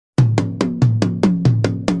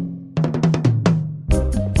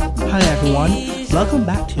everyone. Welcome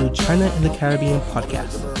back to China in the Caribbean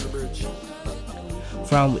podcast.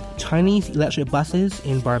 From Chinese electric buses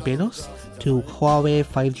in Barbados to Huawei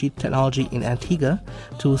 5G technology in Antigua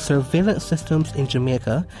to surveillance systems in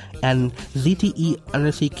Jamaica and ZTE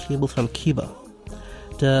undersea cables from Cuba.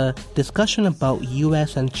 The discussion about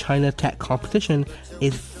US and China tech competition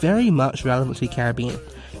is very much relevant to the Caribbean.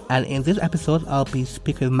 And in this episode, I'll be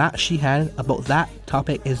speaking with Matt Sheehan about that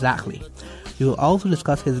topic exactly. We will also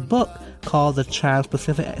discuss his book called The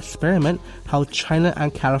Transpacific Experiment, How China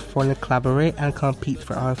and California Collaborate and Compete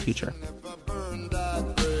for Our Future.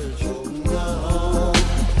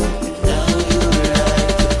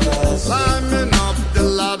 Climbing up the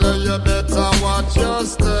ladder, you better watch your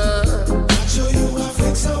step. Show you a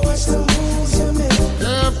fix, I watch the moves you make.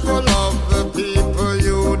 Careful of the people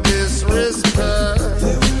you disrespect.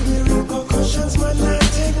 There will be repercussions, but not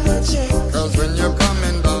take no check. Cause when you're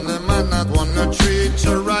coming down, they might not wanna treat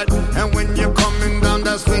you right. And when you're coming down,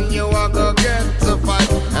 that's when you are gonna get to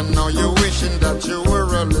fight. And now you're wishing that you were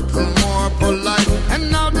a little more polite.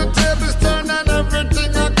 And now the tables turn and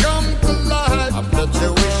everything I come to life. I bet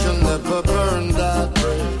you wish you never burned that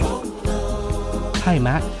bridge. Hi,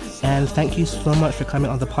 Matt, and thank you so much for coming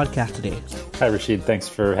on the podcast today. Hi, Rashid. Thanks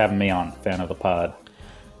for having me on. Fan of the pod.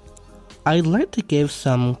 I'd like to give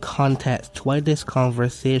some context to why this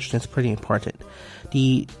conversation is pretty important.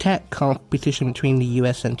 The tech competition between the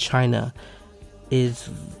US and China is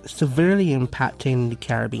severely impacting the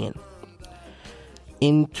Caribbean.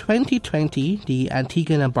 In 2020, the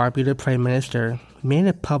Antigua and Barbuda Prime Minister made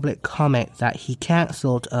a public comment that he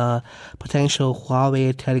cancelled a potential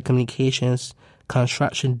Huawei telecommunications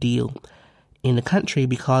construction deal in the country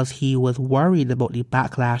because he was worried about the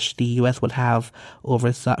backlash the US would have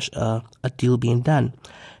over such a deal being done.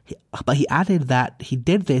 But he added that he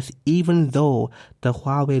did this even though the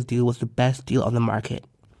Huawei deal was the best deal on the market.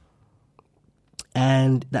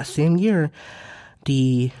 And that same year,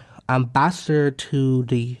 the ambassador to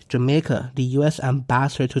Jamaica, the US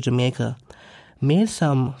ambassador to Jamaica, made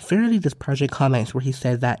some fairly disparaging comments where he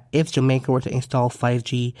said that if Jamaica were to install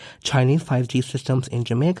Chinese 5G systems in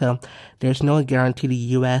Jamaica, there's no guarantee the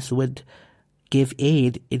US would give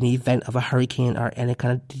aid in the event of a hurricane or any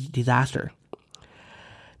kind of disaster.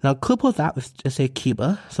 Now, couple that with, let's say,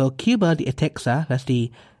 Cuba. So Cuba, the ITIXA, that's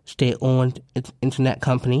the state-owned internet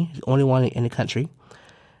company, the only one in the country.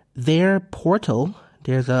 Their portal,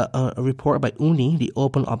 there's a report by UNI, the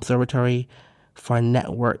Open Observatory for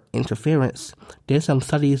Network Interference. There's some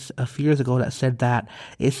studies a few years ago that said that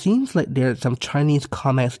it seems like there's some Chinese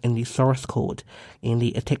comments in the source code in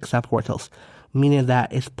the ITIXA portals, meaning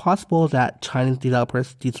that it's possible that Chinese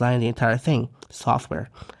developers designed the entire thing, software.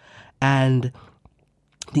 And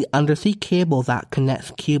the undersea cable that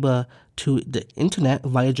connects Cuba to the internet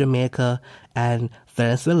via Jamaica and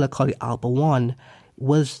Venezuela, called the Alba 1,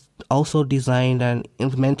 was also designed and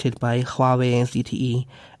implemented by Huawei and ZTE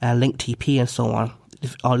and LinkTP and so on,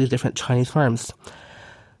 all these different Chinese firms.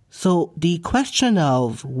 So the question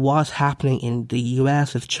of what's happening in the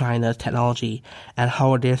US with China technology and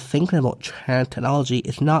how they're thinking about China technology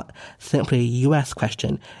is not simply a US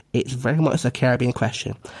question. It's very much a Caribbean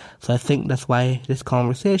question. So I think that's why this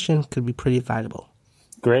conversation could be pretty valuable.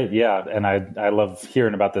 Great, yeah. And I love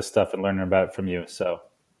hearing about this stuff and learning about it from you. So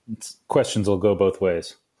questions will go both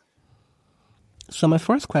ways. So my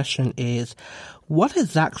first question is, what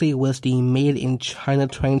exactly was the Made in China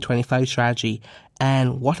 2025 strategy,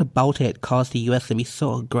 and what about it caused the US to be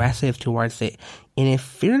so aggressive towards it in a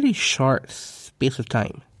fairly short space of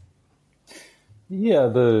time? Yeah,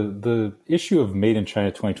 the issue of Made in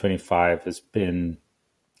China 2025 it's been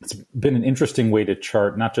an interesting way to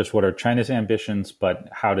chart not just what are China's ambitions, but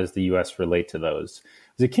how does the US relate to those.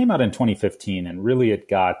 Because it came out in 2015, and really it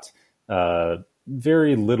got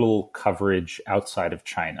very little coverage outside of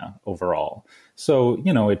China overall. So,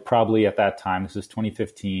 it probably at that time, this is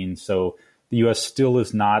 2015, so the US still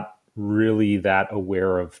is not really that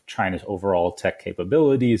aware of China's overall tech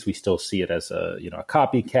capabilities. We still see it as a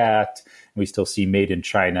copycat. We still see Made in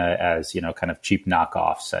China as, kind of cheap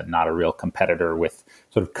knockoffs and not a real competitor with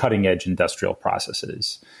sort of cutting edge industrial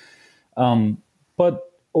processes.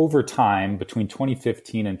 But over time, between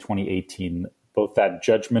 2015 and 2018, both that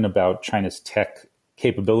judgment about China's tech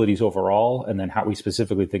capabilities overall and then how we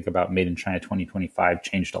specifically think about Made in China 2025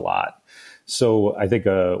 changed a lot. So I think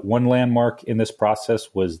one landmark in this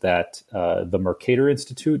process was that the Mercator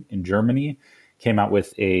Institute in Germany came out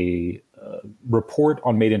with a report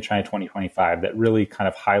on Made in China 2025 that really kind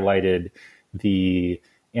of highlighted the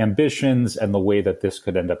ambitions and the way that this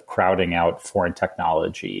could end up crowding out foreign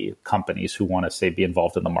technology companies who want to, say, be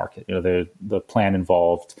involved in the market. The plan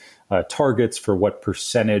involved targets for what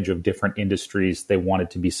percentage of different industries they wanted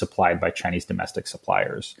to be supplied by Chinese domestic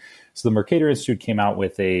suppliers. So the Mercator Institute came out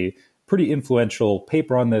with a pretty influential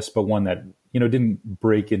paper on this, but one that didn't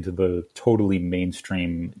break into the totally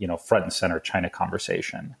mainstream, front and center China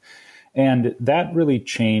conversation. And that really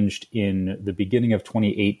changed in the beginning of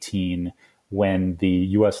 2018 when the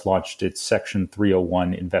U.S. launched its Section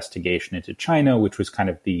 301 investigation into China, which was kind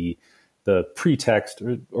of the pretext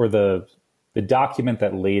or the document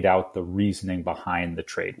that laid out the reasoning behind the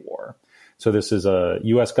trade war. So this is a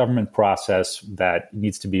U.S. government process that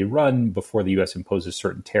needs to be run before the U.S. imposes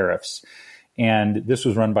certain tariffs. And this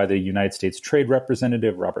was run by the United States Trade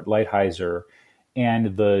Representative, Robert Lighthizer.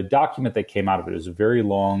 And the document that came out of it is a very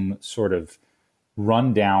long sort of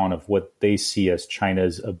rundown of what they see as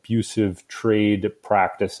China's abusive trade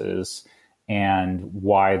practices and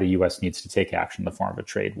why the U.S. needs to take action in the form of a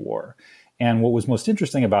trade war. And what was most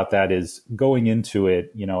interesting about that is going into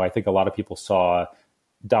it, I think a lot of people saw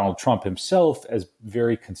Donald Trump himself as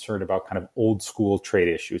very concerned about kind of old school trade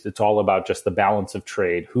issues. It's all about just the balance of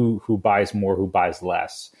trade, who buys more, who buys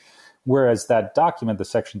less. Whereas that document, the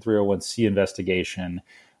Section 301C investigation,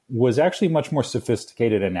 was actually much more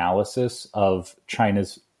sophisticated analysis of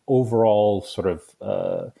China's overall sort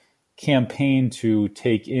of campaign to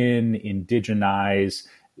take in, indigenize,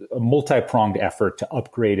 a multi-pronged effort to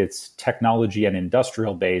upgrade its technology and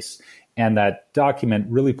industrial base. And that document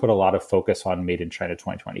really put a lot of focus on Made in China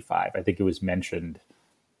 2025. I think it was mentioned,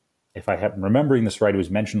 if I'm remembering this right, it was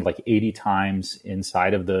mentioned like 80 times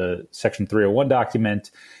inside of the Section 301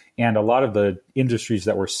 document. And a lot of the industries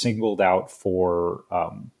that were singled out for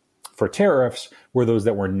tariffs were those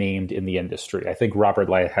that were named in the industry. I think Robert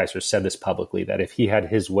Lighthizer said this publicly, that if he had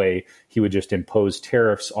his way, he would just impose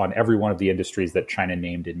tariffs on every one of the industries that China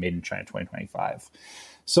named in Made in China 2025.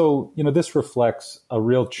 So, this reflects a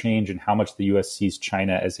real change in how much the U.S. sees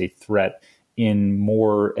China as a threat in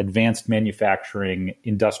more advanced manufacturing,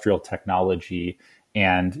 industrial technology,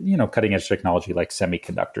 and, cutting edge technology like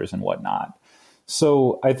semiconductors and whatnot.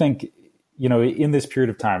 So I think, in this period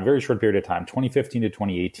of time, very short period of time, 2015 to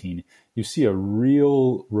 2018, you see a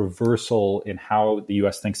real reversal in how the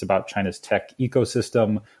U.S. thinks about China's tech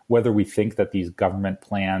ecosystem, whether we think that these government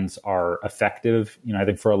plans are effective. I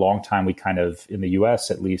think for a long time, we kind of, in the U.S.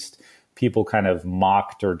 at least, people kind of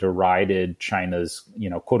mocked or derided China's,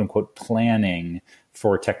 quote unquote, planning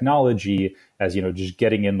for technology as, just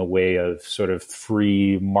getting in the way of sort of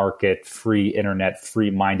free market, free internet,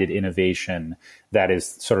 free-minded innovation that is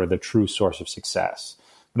sort of the true source of success.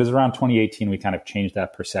 But as around 2018, we kind of changed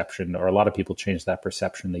that perception, or a lot of people changed that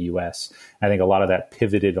perception in the U.S. I think a lot of that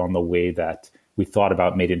pivoted on the way that we thought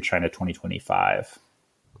about Made in China 2025.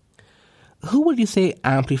 Who would you say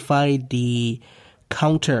amplified the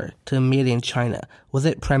counter to Made in China? Was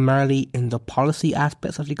it primarily in the policy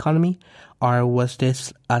aspects of the economy, or was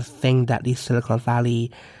this a thing that the Silicon Valley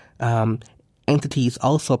entities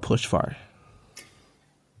also pushed for?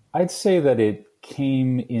 I'd say that it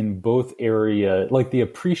came in both areas, like the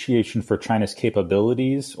appreciation for China's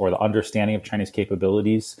capabilities or the understanding of China's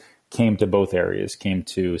capabilities came to both areas, came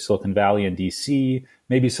to Silicon Valley and DC,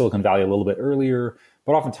 maybe Silicon Valley a little bit earlier,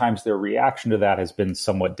 but oftentimes their reaction to that has been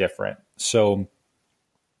somewhat different. So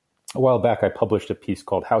a while back, I published a piece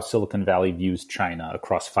called How Silicon Valley Views China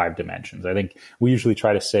Across 5 Dimensions. I think we usually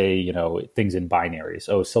try to say, things in binaries.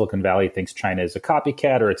 Oh, Silicon Valley thinks China is a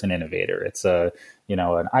copycat or it's an innovator. It's an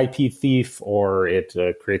IP thief or it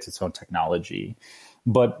creates its own technology.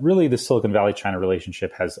 But really, the Silicon Valley-China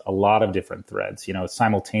relationship has a lot of different threads.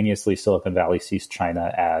 Simultaneously, Silicon Valley sees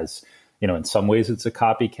China as, in some ways it's a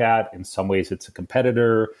copycat, in some ways it's a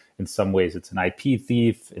competitor, in some ways it's an IP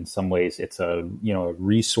thief, in some ways it's a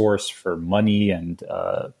resource for money and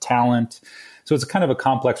talent. So it's kind of a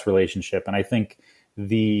complex relationship. And I think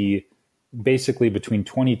basically between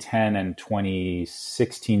 2010 and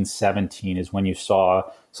 2016, 17 is when you saw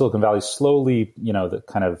Silicon Valley slowly,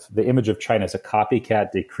 the image of China as a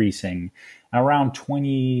copycat decreasing. And around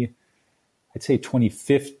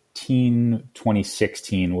 2015,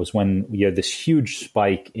 2016 was when we had this huge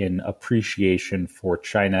spike in appreciation for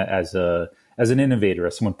China as an innovator,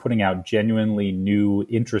 as someone putting out genuinely new,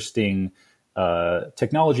 interesting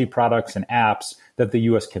technology products and apps that the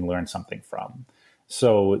U.S. can learn something from.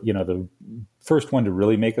 So, the first one to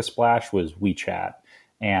really make a splash was WeChat.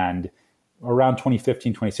 And around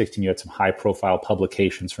 2015, 2016, you had some high-profile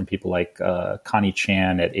publications from people like Connie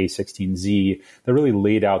Chan at A16Z that really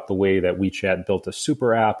laid out the way that WeChat built a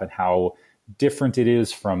super app and how different it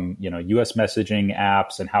is from, U.S. messaging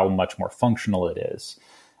apps and how much more functional it is.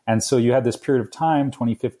 And so you had this period of time,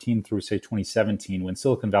 2015 through, say, 2017, when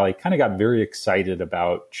Silicon Valley kind of got very excited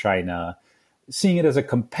about China, seeing it as a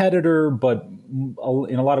competitor, but in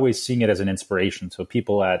a lot of ways seeing it as an inspiration. So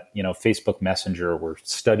people at, Facebook Messenger were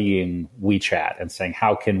studying WeChat and saying,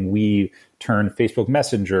 how can we turn Facebook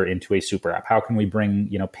Messenger into a super app? How can we bring,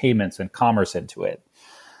 payments and commerce into it?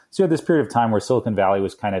 So you had this period of time where Silicon Valley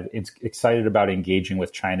was kind of excited about engaging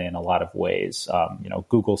with China in a lot of ways.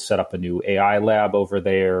 Google set up a new AI lab over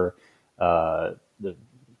there.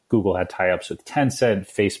 Google had tie-ups with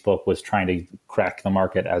Tencent. Facebook was trying to crack the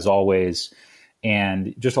market as always.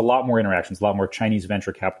 And just a lot more interactions, a lot more Chinese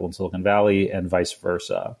venture capital in Silicon Valley and vice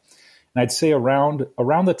versa. And I'd say around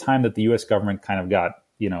the time that the U.S. government kind of got,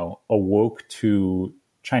 awoke to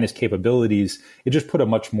China's capabilities, it just put a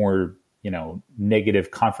much more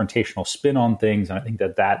negative confrontational spin on things. And I think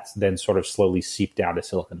that then sort of slowly seeped down to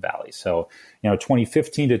Silicon Valley. So,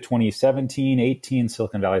 2015 to 2017, 18,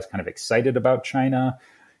 Silicon Valley is kind of excited about China.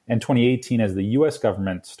 And 2018, as the US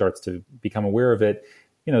government starts to become aware of it,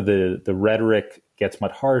 the rhetoric gets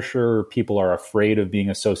much harsher. People are afraid of being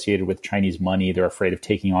associated with Chinese money. They're afraid of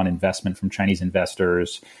taking on investment from Chinese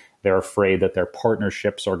investors. They're afraid that their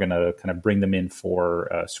partnerships are going to kind of bring them in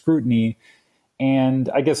for scrutiny. And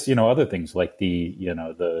I guess, other things like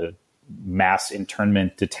the mass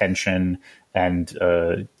internment, detention, and,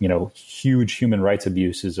 huge human rights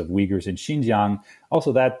abuses of Uyghurs in Xinjiang.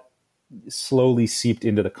 Also, that slowly seeped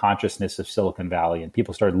into the consciousness of Silicon Valley, and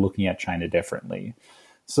people started looking at China differently.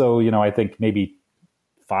 So, I think maybe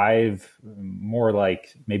 7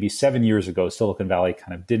 years ago, Silicon Valley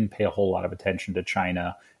kind of didn't pay a whole lot of attention to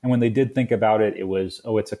China. And when they did think about it, it was,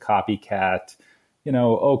 it's a copycat.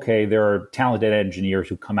 Okay, there are talented engineers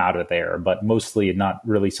who come out of there, but mostly not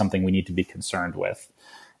really something we need to be concerned with.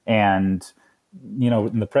 And,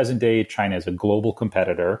 in the present day, China is a global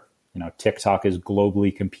competitor. TikTok is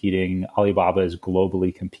globally competing. Alibaba is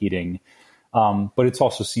globally competing. But it's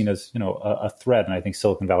also seen as, a threat. And I think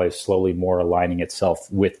Silicon Valley is slowly more aligning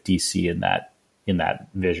itself with DC in that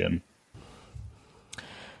vision.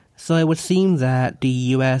 So it would seem that the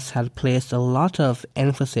U.S. has placed a lot of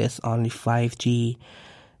emphasis on the 5G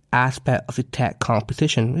aspect of the tech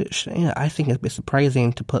competition, which I think is a bit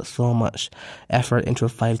surprising to put so much effort into a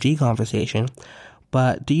 5G conversation.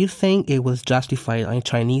 But do you think it was justified on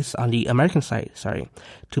the American side,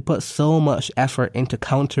 to put so much effort into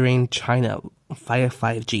countering China via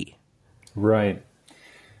 5G? Right.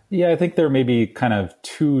 Yeah, I think there may be kind of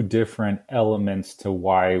two different elements to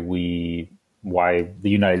why the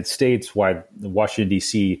United States, why Washington,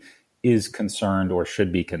 D.C. is concerned or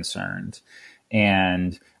should be concerned.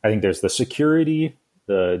 And I think there's the security,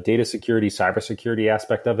 the data security, cybersecurity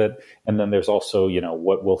aspect of it. And then there's also,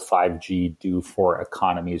 what will 5G do for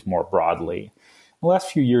economies more broadly? In the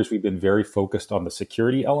last few years, we've been very focused on the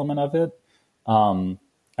security element of it.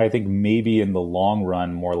 I think maybe in the long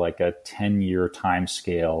run, more like a 10-year time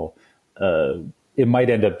scale, it might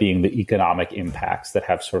end up being the economic impacts that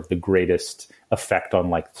have sort of the greatest effect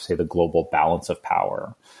on, say, the global balance of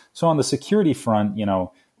power. So on the security front,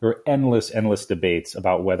 there are endless debates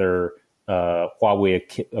about whether Huawei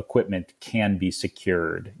equipment can be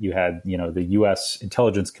secured. You had, the U.S.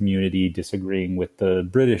 intelligence community disagreeing with the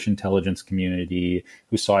British intelligence community,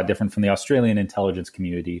 who saw it different from the Australian intelligence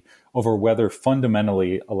community, over whether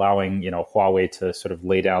fundamentally allowing, Huawei to sort of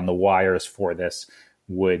lay down the wires for this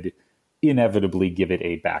would inevitably give it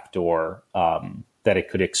a backdoor that it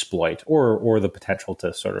could exploit, or the potential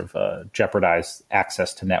to sort of jeopardize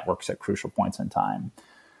access to networks at crucial points in time.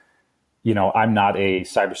 I'm not a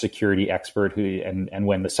cybersecurity expert and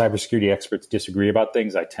when the cybersecurity experts disagree about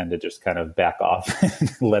things, I tend to just kind of back off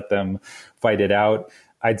and let them fight it out.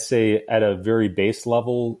 I'd say at a very base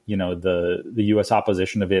level, the U.S.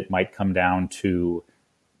 opposition of it might come down to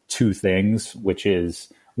two things, which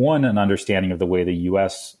is, one, an understanding of the way the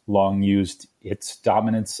U.S. long used its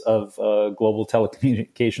dominance of a global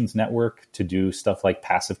telecommunications network to do stuff like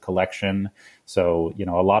passive collection. So,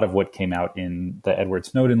 a lot of what came out in the Edward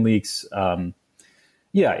Snowden leaks,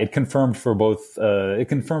 it confirmed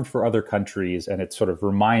for other countries, and it sort of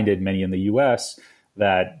reminded many in the U.S.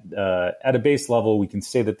 that at a base level, we can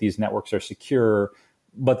say that these networks are secure,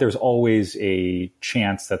 but there's always a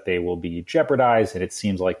chance that they will be jeopardized. And it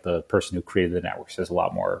seems like the person who created the networks has a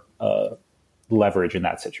lot more leverage in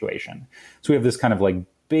that situation. So we have this kind of like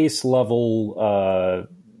base level,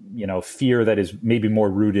 fear that is maybe more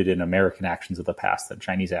rooted in American actions of the past than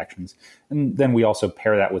Chinese actions. And then we also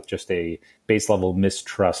pair that with just a base level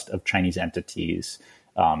mistrust of Chinese entities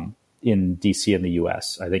in DC and the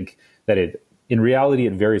US. I think that In reality,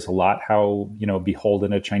 it varies a lot how,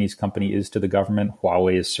 beholden a Chinese company is to the government.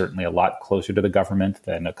 Huawei is certainly a lot closer to the government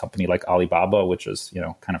than a company like Alibaba, which is,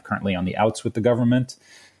 kind of currently on the outs with the government.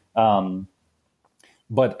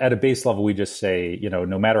 But at a base level, we just say,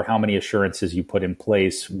 no matter how many assurances you put in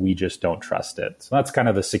place, we just don't trust it. So that's kind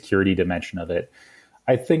of the security dimension of it.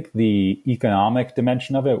 I think the economic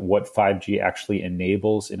dimension of it, what 5G actually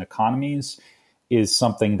enables in economies, is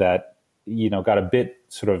something that, got a bit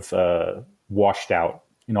sort of washed out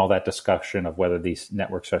in all that discussion of whether these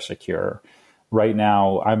networks are secure. Right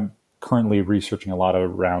now, I'm currently researching a lot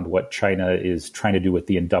around what China is trying to do with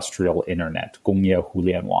the industrial internet, 工业互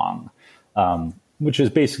联网, which is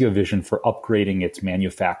basically a vision for upgrading its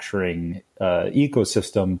manufacturing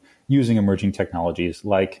ecosystem using emerging technologies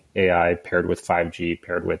like AI paired with 5G,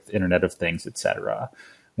 paired with Internet of Things, et cetera.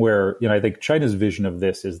 Where, I think China's vision of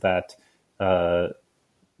this is that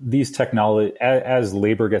these technology, as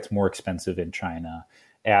labor gets more expensive in China,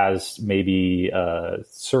 as maybe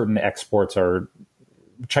certain exports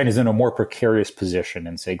China's in a more precarious position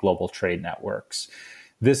in, say, global trade networks.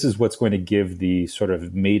 This is what's going to give the sort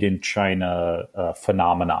of made in China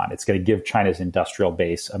phenomenon. It's going to give China's industrial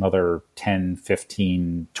base another 10,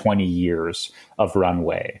 15, 20 years of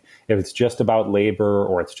runway. If it's just about labor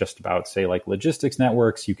or it's just about, say, like logistics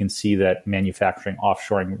networks, you can see that manufacturing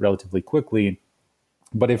offshoring relatively quickly.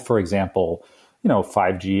 But if, for example,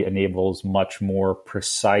 5G enables much more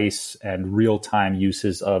precise and real-time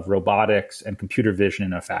uses of robotics and computer vision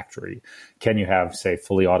in a factory, can you have, say,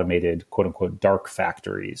 fully automated, quote-unquote, dark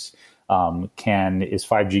factories? Is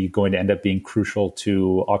 5G going to end up being crucial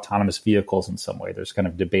to autonomous vehicles in some way? There's kind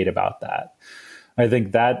of debate about that. I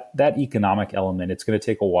think that economic element, it's going to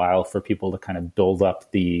take a while for people to kind of build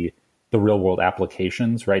up the real world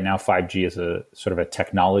applications. Right now, 5G is a sort of a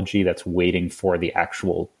technology that's waiting for the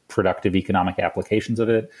actual productive economic applications of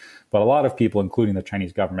it. But a lot of people, including the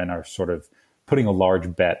Chinese government, are sort of putting a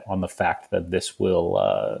large bet on the fact that this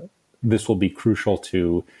will be crucial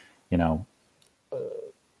to,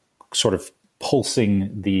 sort of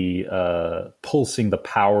pulsing the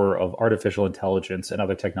power of artificial intelligence and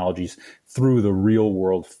other technologies through the real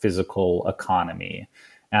world physical economy.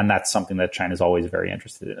 And that's something that China's always very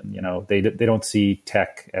interested in. They don't see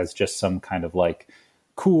tech as just some kind of like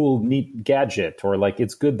cool, neat gadget, or like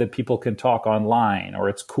it's good that people can talk online, or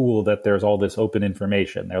it's cool that there's all this open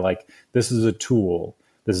information. They're like, this is a tool.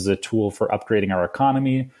 This is a tool for upgrading our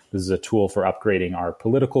economy. This is a tool for upgrading our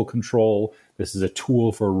political control. This is a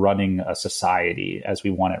tool for running a society as we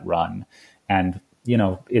want it run. And,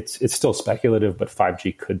 it's still speculative, but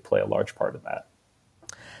 5G could play a large part of that.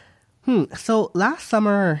 So last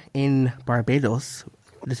summer in Barbados,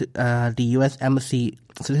 the U.S. Embassy,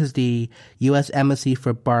 so this is the U.S. Embassy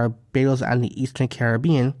for Barbados and the Eastern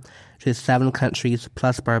Caribbean, which is 7 countries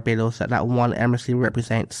plus Barbados that one embassy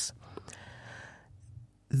represents.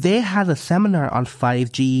 They had a seminar on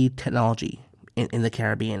 5G technology in the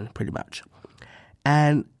Caribbean, pretty much.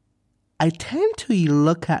 And I tend to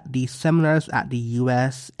look at the seminars at the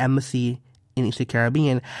U.S. Embassy in Eastern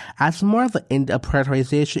Caribbean as more of a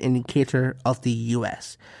prioritization indicator of the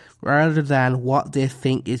U.S. rather than what they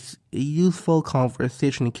think is a useful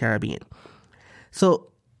conversation in the Caribbean.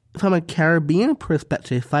 So from a Caribbean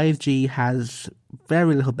perspective, 5G has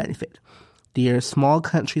very little benefit. They are small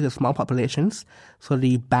countries with small populations, so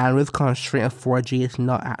the bandwidth constraint of 4G is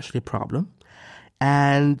not actually a problem.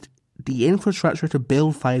 And the infrastructure to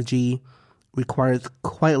build 5G requires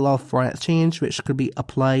quite a lot of foreign exchange, which could be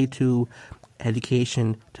applied to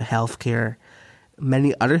education, to healthcare,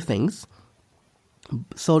 many other things.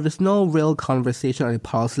 So there's no real conversation on a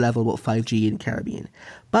policy level about 5G in the Caribbean.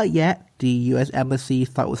 But yet, the U.S. Embassy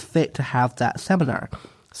thought it was fit to have that seminar.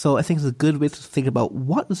 So I think it's a good way to think about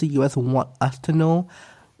what does the U.S. want us to know,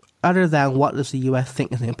 other than what does the U.S.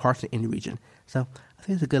 think is important in the region. So I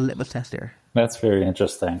think it's a good litmus test there. That's very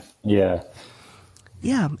interesting. Yeah.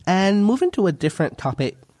 Yeah, and moving to a different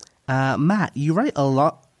topic, Matt, you write a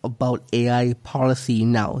lot about AI policy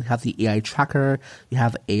now. You have the AI tracker, you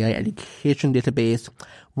have AI education database.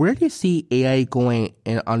 Where do you see AI going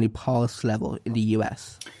on the policy level in the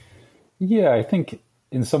U.S.? Yeah, I think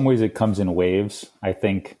in some ways it comes in waves. I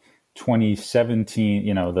think 2017,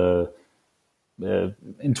 in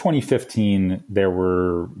 2015, there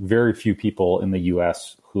were very few people in the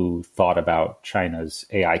U.S. who thought about China's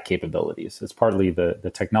AI capabilities. It's partly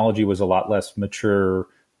the technology was a lot less mature,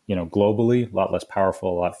 globally, a lot less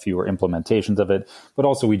powerful, a lot fewer implementations of it, but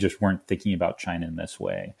also we just weren't thinking about China in this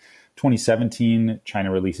way. 2017,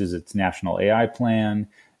 China releases its national AI plan,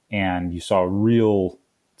 and you saw a real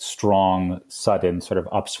strong, sudden sort of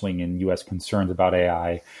upswing in U.S. concerns about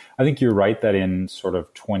AI. I think you're right that in sort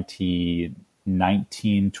of 2018,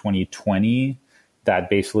 2020 that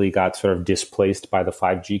basically got sort of displaced by the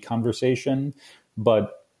 5G conversation.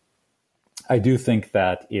 But I do think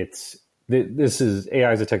that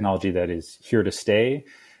AI is a technology that is here to stay.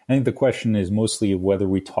 I think the question is mostly whether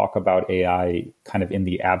we talk about AI kind of in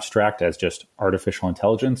the abstract as just artificial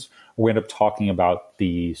intelligence, or we end up talking about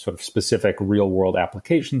the sort of specific real world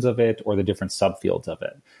applications of it or the different subfields of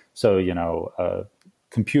it. So,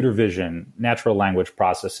 computer vision, natural language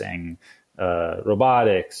processing,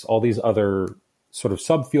 robotics, all these other sort of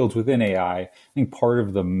subfields within AI. I think part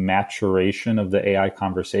of the maturation of the AI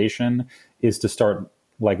conversation is to start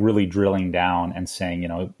like really drilling down and saying,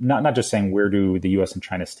 not just saying where do the US and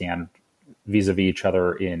China stand vis-a-vis each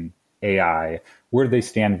other in AI, where do they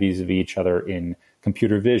stand vis-a-vis each other in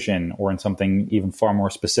computer vision or in something even far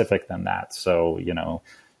more specific than that. So,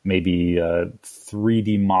 maybe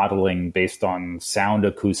 3D modeling based on sound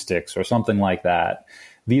acoustics or something like that.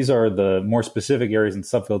 These are the more specific areas and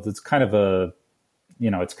subfields. It's kind of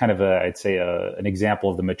I'd say an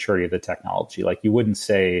example of the maturity of the technology. Like you wouldn't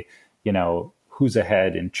say, who's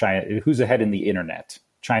ahead in China, who's ahead in the internet,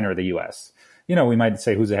 China or the US. We might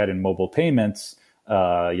say who's ahead in mobile payments,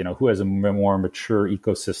 who has a more mature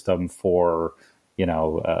ecosystem for,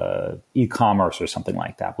 e-commerce or something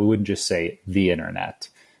like that. We wouldn't just say the internet.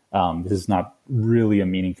 This is not really a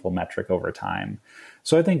meaningful metric over time.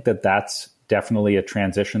 So I think that that's definitely a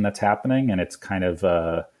transition that's happening. And it's kind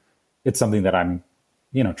of, it's something that I'm,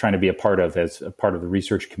 trying to be a part of as a part of the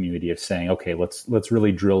research community of saying, okay, let's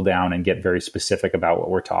really drill down and get very specific about what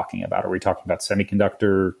we're talking about. Are we talking about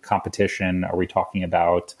semiconductor competition? Are we talking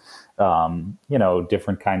about,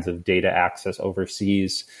 different kinds of data access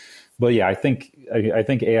overseas? But yeah, I think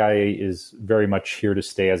AI is very much here to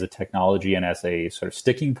stay as a technology and as a sort of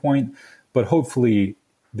sticking point. But hopefully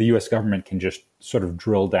the US government can just sort of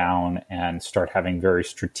drill down and start having very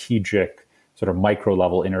strategic sort of micro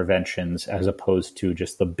level interventions as opposed to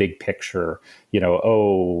just the big picture,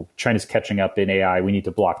 China's catching up in AI, we need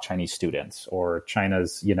to block Chinese students, or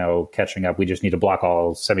China's, catching up, we just need to block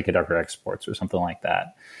all semiconductor exports or something like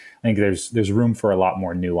that. I think there's room for a lot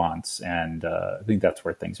more nuance, and I think that's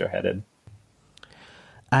where things are headed.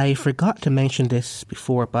 I forgot to mention this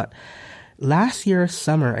before, but last year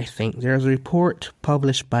summer, I think, there was a report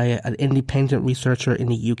published by an independent researcher in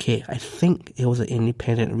the UK. I think it was an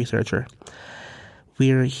independent researcher,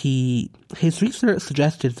 where his research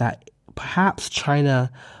suggested that perhaps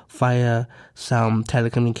China, via some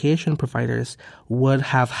telecommunication providers, would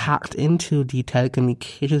have hacked into the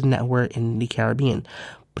telecommunications network in the Caribbean,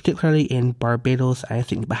 particularly in Barbados and I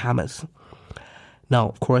think the Bahamas. Now,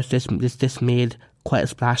 of course, this made quite a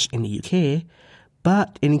splash in the UK,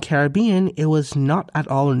 but in the Caribbean, it was not at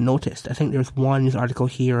all noticed. I think there's one news article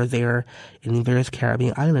here or there in various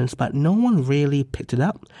Caribbean islands, but no one really picked it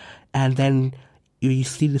up. And then you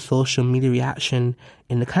see the social media reaction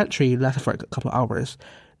in the country lasted for a couple of hours.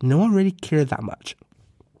 No one really cared that much.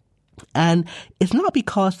 And it's not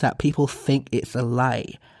because that people think it's a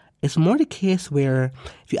lie. It's more the case where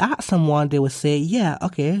if you ask someone, they would say, yeah,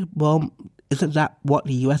 okay, well, isn't that what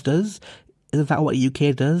the US does? Isn't that what the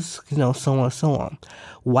UK does? So on and so on.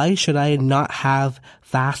 Why should I not have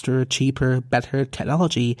faster, cheaper, better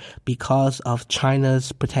technology because of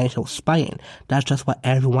China's potential spying? That's just what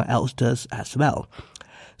everyone else does as well.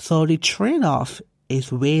 So the trade-off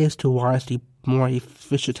is ways towards the more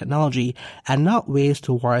efficient technology and not ways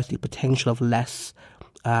towards the potential of less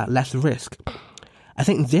risk. I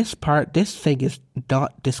think this thing is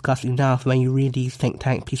not discussed enough when you read these think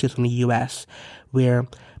tank pieces from the US, where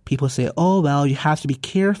people say, oh, well, you have to be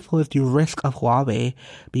careful with the risk of Huawei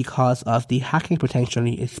because of the hacking potential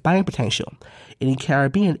and the spying potential. In the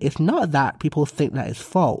Caribbean, it's not that people think that is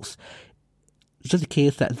false. It's just the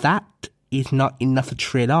case that is not enough to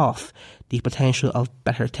trade off the potential of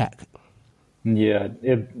better tech. Yeah,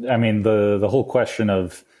 the whole question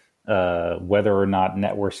of whether or not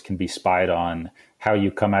networks can be spied on, how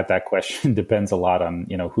you come at that question depends a lot on,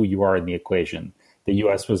 who you are in the equation. The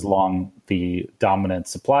U.S. was long the dominant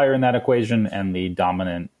supplier in that equation and the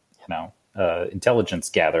dominant, intelligence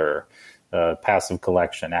gatherer, passive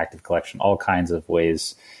collection, active collection, all kinds of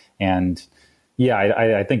ways. And yeah,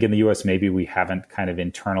 I think in the U.S. maybe we haven't kind of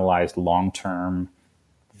internalized long-term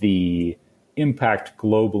the impact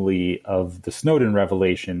globally of the Snowden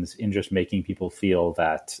revelations in just making people feel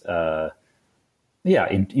that,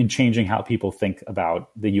 in changing how people think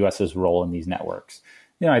about the U.S.'s role in these networks.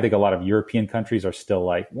 I think a lot of European countries are still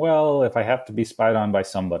like, well, if I have to be spied on by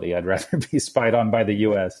somebody, I'd rather be spied on by the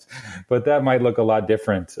U.S. But that might look a lot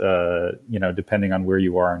different, depending on where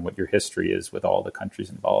you are and what your history is with all the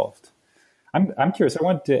countries involved. I'm curious. I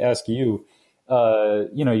want to ask you,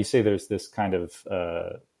 you say there's this kind of,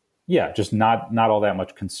 just not all that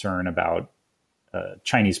much concern about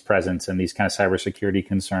Chinese presence and these kind of cybersecurity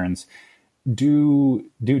concerns. Do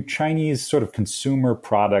Chinese sort of consumer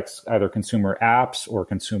products, either consumer apps or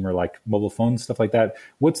consumer like mobile phones, stuff like that,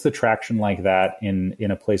 what's the traction like that in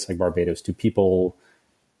a place like Barbados?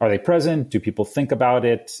 Are they present? Do people think about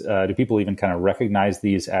it? Do people even kind of recognize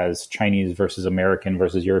these as Chinese versus American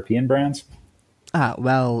versus European brands?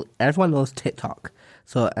 Well, everyone knows TikTok.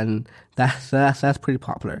 And that's pretty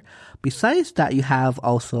popular. Besides that, you have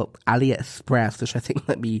also AliExpress, which I think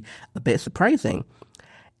might be a bit surprising.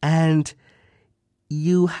 And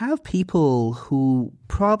you have people who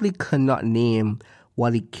probably could not name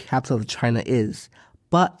what the capital of China is,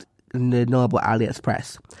 but they know about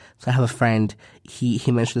AliExpress. So I have a friend, he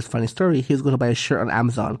mentioned this funny story. He was going to buy a shirt on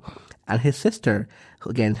Amazon, and his sister,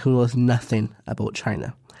 again, who knows nothing about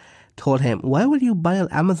China, told him, why would you buy on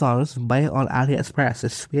Amazon? Just buy it on AliExpress.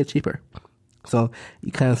 It's way cheaper. So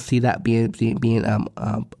you kind of see that being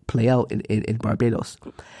play out in Barbados.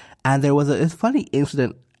 And there was a funny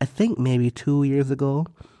incident, I think maybe 2 years ago.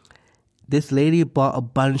 This lady bought a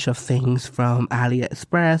bunch of things from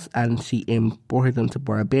AliExpress and she imported them to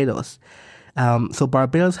Barbados. So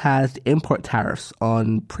Barbados has import tariffs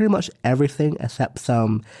on pretty much everything except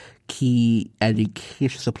some key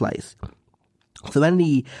education supplies. So when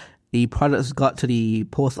the products got to the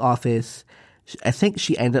post office, I think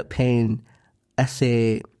she ended up paying, let's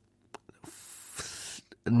say,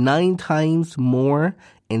 9 times more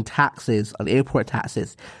in taxes, on import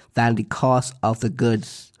taxes, than the cost of the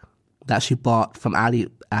goods that she bought from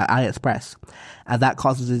AliExpress. And that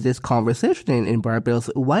causes this conversation in Barbados.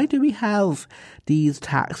 Why do we have these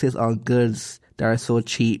taxes on goods that are so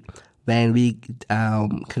cheap when we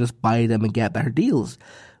can just buy them and get better deals?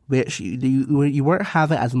 Which you weren't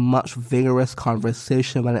having as much vigorous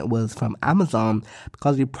conversation when it was from Amazon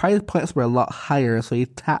because the price points were a lot higher, so the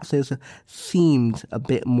taxes seemed a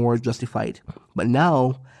bit more justified. But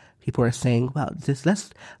now people are saying, "Well,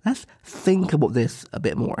 let's think about this a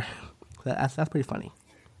bit more." That's pretty funny.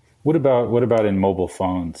 What about in mobile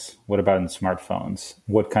phones? What about in smartphones?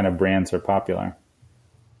 What kind of brands are popular?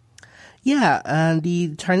 Yeah, and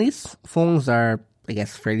the Chinese phones are, I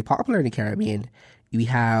guess, fairly popular in the Caribbean. We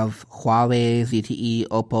have Huawei, ZTE,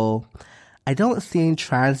 Oppo. I don't see any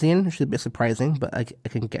Transsion, which is a bit surprising, but I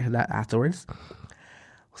can get to that afterwards.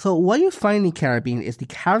 So what you find in the Caribbean is the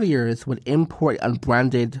carriers would import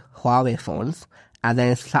unbranded Huawei phones and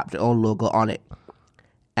then slap their own logo on it.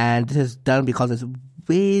 And this is done because it's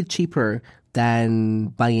way cheaper than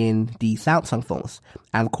buying the Samsung phones.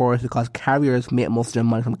 And of course, because carriers make most of their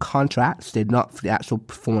money from contracts, they're not for the actual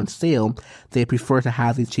phone sale, they prefer to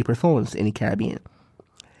have these cheaper phones in the Caribbean.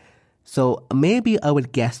 So maybe I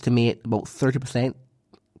would guesstimate about 30%,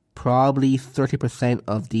 probably 30%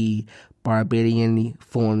 of the Barbadian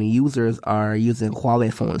phone users are using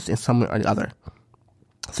Huawei phones in some way or the other.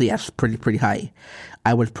 So yeah, it's pretty high.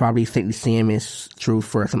 I would probably think the same is true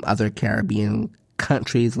for some other Caribbean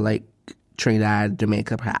countries like Trinidad,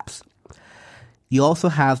 Jamaica, perhaps. You also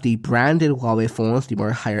have the branded Huawei phones, the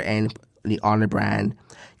more higher end, the Honor brand.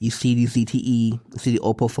 You see the ZTE, you see the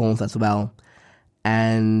Oppo phones as well.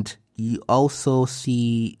 And you also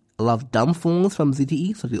see a lot of dumb phones from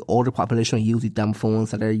ZTE. So the older population use the dumb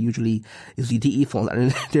phones that are usually ZTE phones.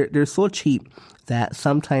 And they're so cheap that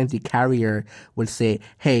sometimes the carrier would say,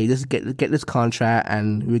 hey, just get this contract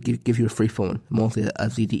and we'll give you a free phone, mostly a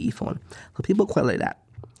ZTE phone. So people quite like that.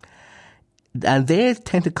 And they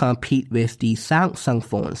tend to compete with the Samsung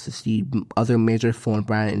phones. It's the other major phone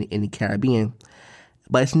brand in the Caribbean.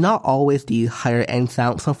 But it's not always the higher end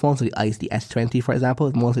Samsung phones, so the S20, for example.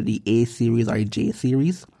 It's mostly the A series or the J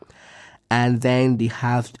series. And then they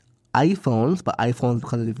have iPhones, but iPhones,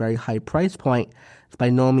 because of the very high price point, it's by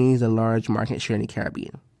no means a large market share in the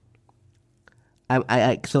Caribbean.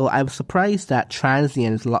 So I'm surprised that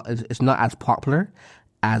Transient is not as popular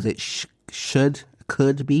as it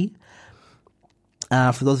could be.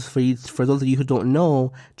 For those of you who don't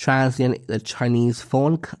know, Transsion, the Chinese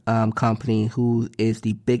phone company, who is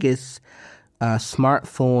the biggest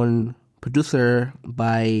smartphone producer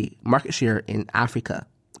by market share in Africa,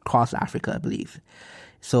 across Africa, I believe.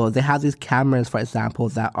 So they have these cameras, for example,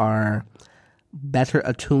 that are better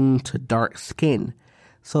attuned to dark skin.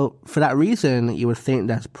 So for that reason, you would think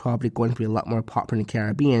that's probably going to be a lot more popular in the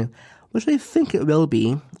Caribbean, which I think it will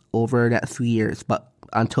be over that 3 years. But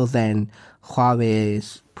until then, Huawei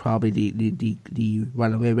is probably the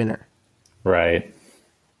runaway winner. Right.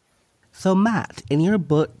 So Matt, in your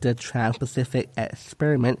book, The Transpacific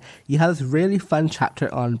Experiment, you have this really fun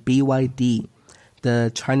chapter on BYD,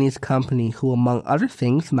 the Chinese company who, among other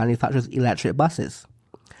things, manufactures electric buses.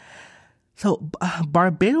 So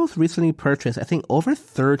Barbados recently purchased, I think, over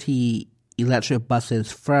 30 electric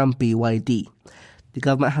buses from BYD. The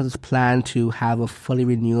government has this plan to have a fully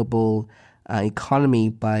renewable economy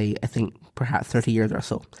by, I think, perhaps 30 years or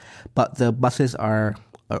so. But the buses are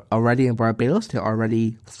already in Barbados. They're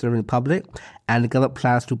already serving the public. And the government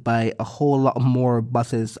plans to buy a whole lot more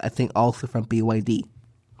buses, I think, also from BYD.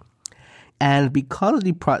 And because of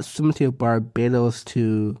the proximity of Barbados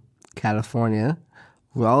to California,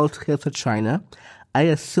 relative to China, I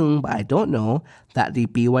assume, but I don't know, that the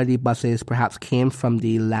BYD buses perhaps came from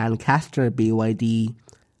the Lancaster BYD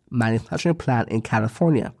manufacturing plant in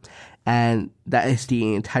California. And that is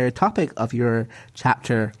the entire topic of your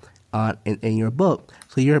chapter in your book.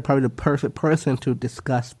 So you're probably the perfect person to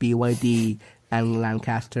discuss BYD and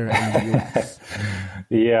Lancaster and the U.S.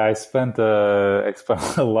 Yeah, I spent a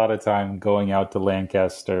lot of time going out to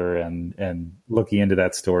Lancaster and looking into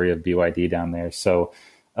that story of BYD down there. So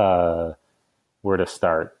where to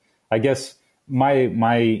start? I guess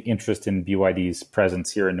my interest in BYD's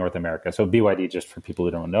presence here in North America. So BYD, just for people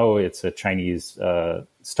who don't know, it's a Chinese,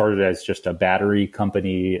 started as just a battery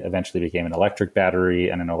company, eventually became an electric battery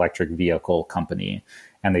and an electric vehicle company.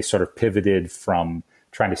 And they sort of pivoted from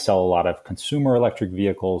trying to sell a lot of consumer electric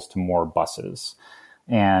vehicles to more buses.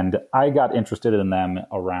 And I got interested in them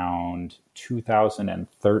around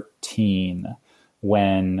 2013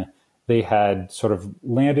 when they had sort of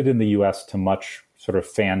landed in the US to much sort of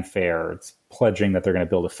fanfare. It's pledging that they're going to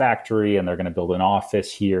build a factory and they're going to build an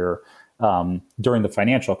office here during the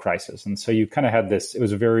financial crisis. And so you kind of had this, it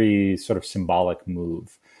was a very sort of symbolic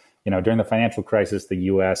move. You know, during the financial crisis, the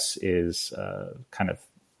US is kind of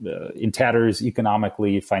in tatters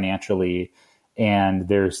economically, financially, and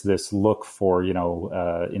there's this look for,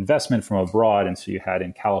 investment from abroad. And so you had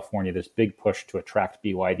in California this big push to attract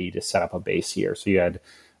BYD to set up a base here. So you had,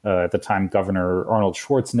 at the time, Governor Arnold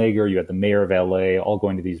Schwarzenegger, you had the mayor of LA, all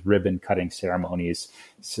going to these ribbon cutting ceremonies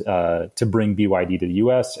to bring BYD to the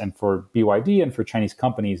US. And for BYD and for Chinese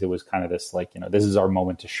companies, it was kind of this like, this is our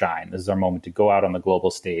moment to shine. This is our moment to go out on the global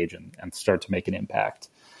stage and start to make an impact.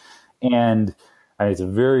 And it's a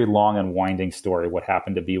very long and winding story what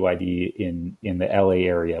happened to BYD in the LA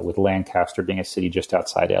area, with Lancaster being a city just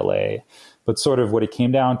outside LA. But sort of what it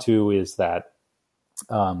came down to is that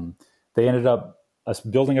they ended up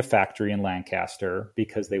building a factory in Lancaster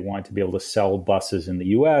because they wanted to be able to sell buses in the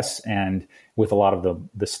US. And with a lot of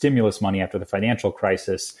the stimulus money after the financial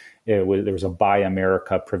crisis, there was a Buy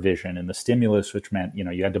America provision in the stimulus, which meant,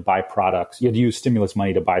 you had to buy products. You had to use stimulus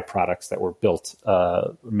money to buy products that were built,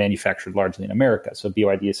 manufactured largely in America. So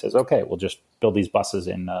BYD says, okay, we'll just build these buses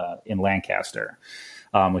in Lancaster,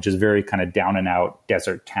 which is very kind of down and out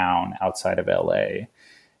desert town outside of LA.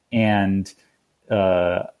 And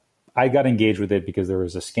I got engaged with it because there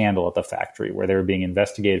was a scandal at the factory where they were being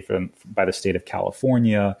investigated by the state of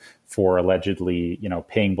California for allegedly,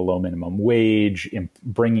 paying below minimum wage,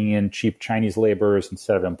 bringing in cheap Chinese laborers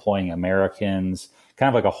instead of employing Americans, kind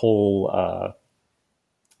of like a whole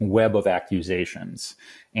web of accusations.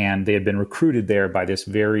 And they had been recruited there by this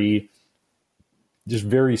very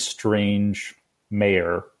strange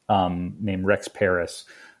mayor named Rex Paris,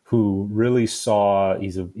 who really saw,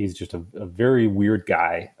 he's just a very weird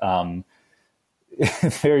guy,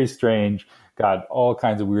 very strange, got all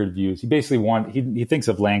kinds of weird views. He basically he thinks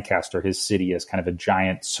of Lancaster, his city, as kind of a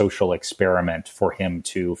giant social experiment for him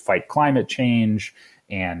to fight climate change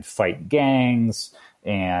and fight gangs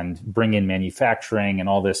and bring in manufacturing and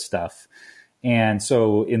all this stuff. And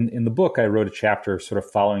so in the book, I wrote a chapter sort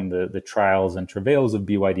of following the trials and travails of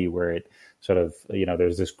BYD, where it sort of,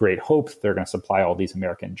 there's this great hope that they're going to supply all these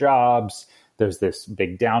American jobs. There's this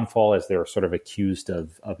big downfall as they were sort of accused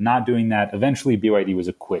of not doing that. Eventually, BYD was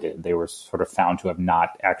acquitted. They were sort of found to have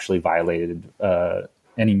not actually violated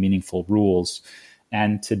any meaningful rules.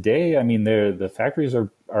 And today, the factories are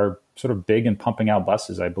sort of big and pumping out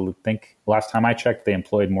buses. I think last time I checked, they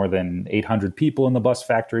employed more than 800 people in the bus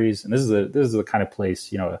factories. And this is the kind of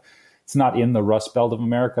place, it's not in the Rust Belt of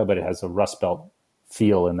America, but it has a Rust Belt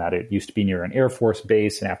feel in that it used to be near an Air Force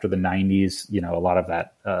base. And after the 90s, a lot of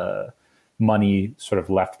that money sort of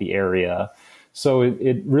left the area. So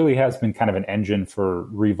it really has been kind of an engine for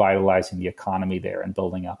revitalizing the economy there and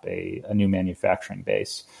building up a new manufacturing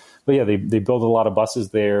base. But yeah, they build a lot of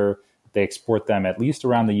buses there. They export them at least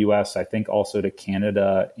around the US, I think also to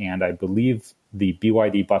Canada. And I believe the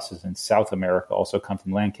BYD buses in South America also come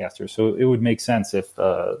from Lancaster. So it would make sense if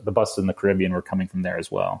the buses in the Caribbean were coming from there as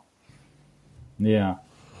well. Yeah.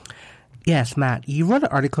 Yes, Matt, you wrote an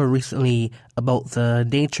article recently about the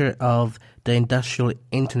nature of the industrial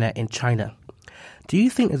internet in China. Do you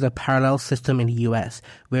think there's a parallel system in the US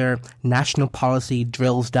where national policy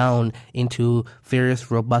drills down into various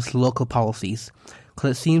robust local policies?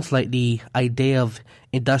 Because it seems like the idea of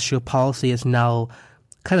industrial policy is now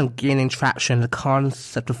kind of gaining traction, the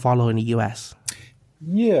concept to follow in the US.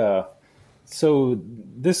 Yeah. So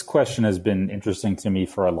this question has been interesting to me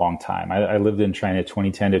for a long time. I lived in China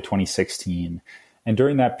 2010 to 2016. And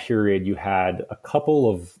during that period, you had a couple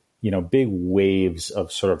of, big waves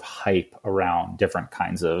of sort of hype around different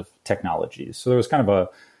kinds of technologies. So there was kind of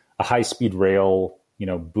a high-speed rail,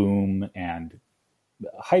 boom and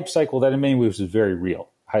hype cycle that in many ways was very real.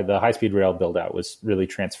 The high-speed rail build-out was really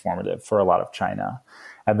transformative for a lot of China.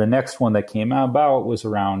 And the next one that came about was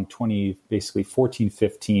around 14,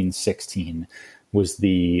 15, 16 was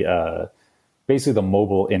basically the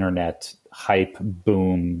mobile internet hype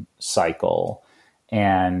boom cycle.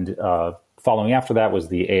 And following after that was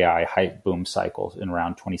the AI hype boom cycle in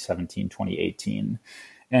around 2017, 2018.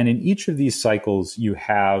 And in each of these cycles, you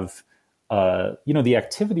have, the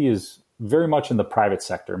activity is very much in the private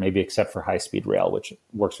sector, maybe except for high-speed rail, which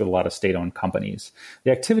works with a lot of state-owned companies.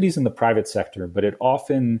 The activity is in the private sector, but it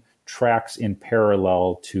often tracks in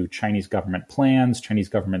parallel to Chinese government plans, Chinese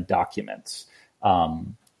government documents.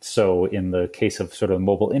 So in the case of sort of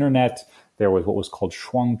mobile internet, there was what was called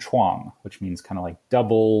shuang chuang, which means kind of like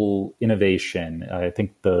double innovation. I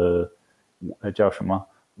think the 叫什么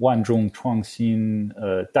万众创新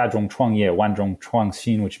大众创业万众创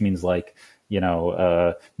新 which means like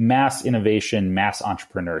mass innovation, mass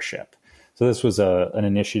entrepreneurship. So this was an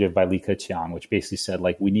initiative by Li Keqiang, which basically said,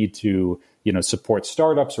 like, we need to, support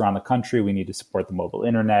startups around the country. We need to support the mobile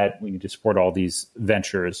internet. We need to support all these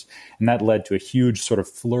ventures. And that led to a huge sort of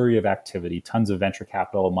flurry of activity, tons of venture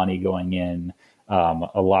capital money going in,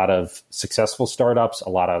 a lot of successful startups, a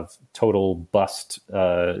lot of total bust,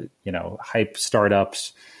 hype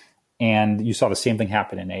startups. And you saw the same thing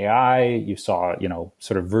happen in AI. You saw,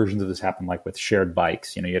 sort of versions of this happen like with shared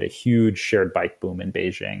bikes. You had a huge shared bike boom in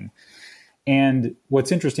Beijing. And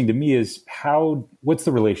what's interesting to me is what's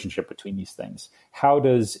the relationship between these things? How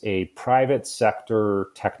does a private sector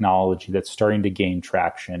technology that's starting to gain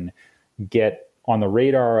traction get on the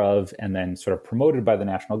radar of and then sort of promoted by the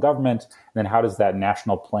national government? And then how does that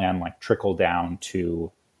national plan like trickle down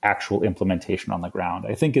to actual implementation on the ground?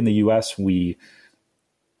 I think in the US,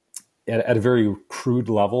 at a very crude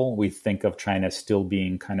level, we think of China still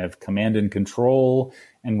being kind of command and control,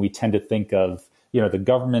 and we tend to think of, the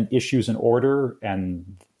government issues an order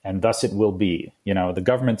and thus it will be. The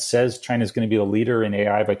government says China is going to be the leader in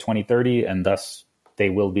AI by 2030, and thus they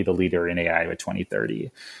will be the leader in AI by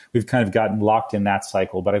 2030. We've kind of gotten locked in that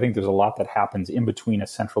cycle, but I think there's a lot that happens in between a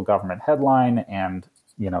central government headline and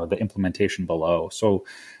the implementation below. So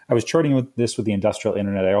I was charting this with the industrial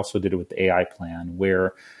internet. I also did it with the AI plan,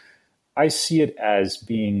 where I see it as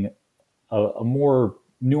being a more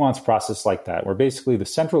nuanced process like that, where basically the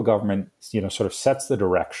central government, sort of sets the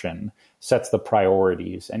direction, sets the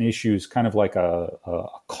priorities, and issues kind of like a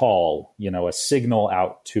call, a signal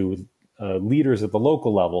out to leaders at the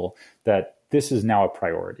local level that this is now a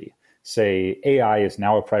priority. Say AI is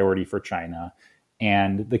now a priority for China.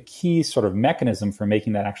 And the key sort of mechanism for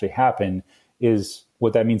making that actually happen is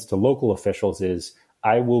what that means to local officials is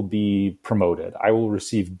I will be promoted. I will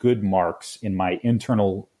receive good marks in my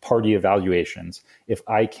internal party evaluations if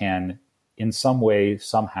I can, in some way,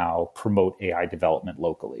 somehow promote AI development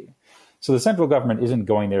locally. So the central government isn't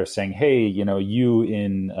going there saying, hey, you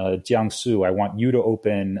in Jiangsu, I want you to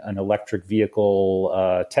open an electric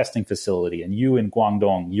vehicle testing facility. And you in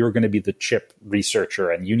Guangdong, you're going to be the chip researcher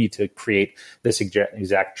and you need to create this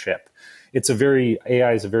exact chip.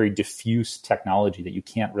 AI is a very diffuse technology that you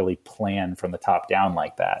can't really plan from the top down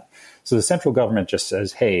like that. So the central government just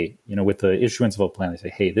says, hey, with the issuance of a plan, they say,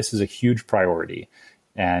 hey, this is a huge priority.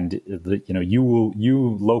 And,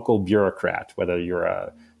 you local bureaucrat, whether you're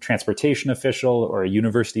a transportation official or a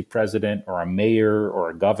university president or a mayor or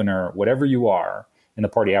a governor, whatever you are in the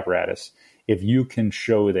party apparatus, if you can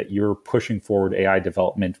show that you're pushing forward AI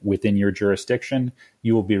development within your jurisdiction,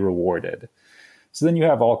 you will be rewarded. So then you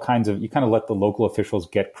have you kind of let the local officials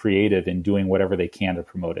get creative in doing whatever they can to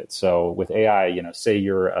promote it. So with AI, say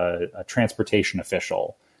you're a transportation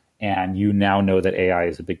official and you now know that AI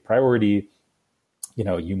is a big priority,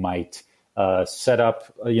 you might set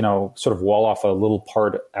up, sort of wall off a little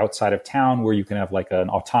part outside of town where you can have like an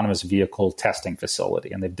autonomous vehicle testing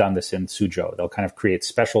facility. And they've done this in Suzhou. They'll kind of create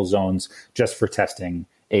special zones just for testing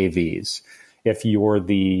AVs. If you're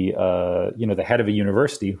the head of a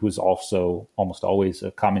university who's also almost always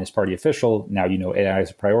a Communist Party official, now AI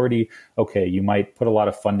is a priority. Okay, you might put a lot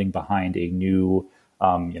of funding behind a new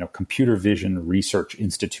computer vision research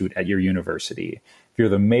institute at your university. If you're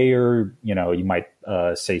the mayor, you might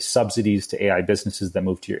say subsidies to AI businesses that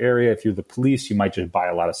move to your area. If you're the police, you might just buy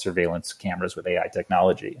a lot of surveillance cameras with AI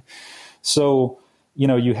technology. So,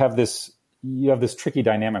 you have this tricky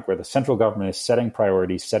dynamic where the central government is setting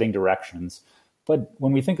priorities, setting directions. But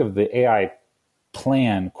when we think of the AI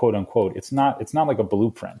plan, quote unquote, it's not like a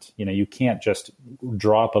blueprint. You can't just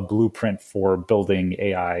draw up a blueprint for building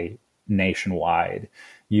AI nationwide.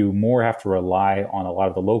 You more have to rely on a lot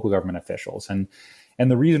of the local government officials. And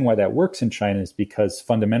the reason why that works in China is because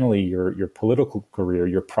fundamentally your political career,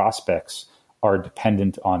 your prospects are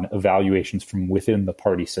dependent on evaluations from within the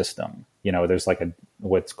party system. There's like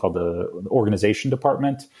what's called the organization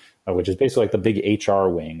department, which is basically like the big HR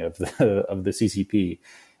wing of the CCP.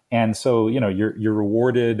 And so, you're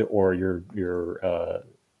rewarded or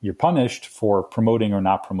you're punished for promoting or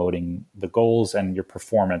not promoting the goals and your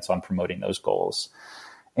performance on promoting those goals.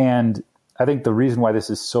 And I think the reason why this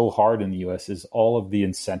is so hard in the U.S. is all of the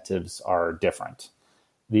incentives are different.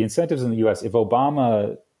 The incentives in the U.S., if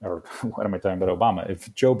Obama, or what am I talking about Obama?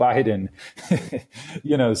 If Joe Biden,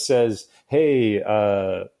 says, hey,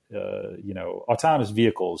 autonomous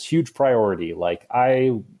vehicles, huge priority. Like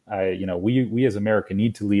we as America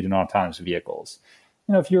need to lead in autonomous vehicles.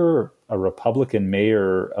 If you're a Republican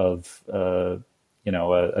mayor of, a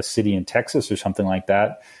city in Texas or something like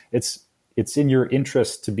that, it's in your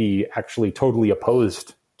interest to be actually totally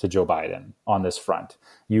opposed to Joe Biden on this front.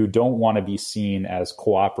 You don't want to be seen as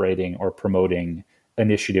cooperating or promoting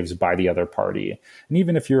initiatives by the other party. And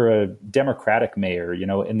even if you're a Democratic mayor,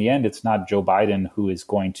 in the end, it's not Joe Biden who is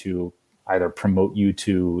going to either promote you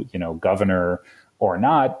to, governor or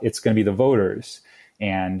not. It's going to be the voters.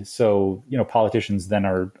 And so, politicians then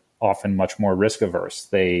are often much more risk averse.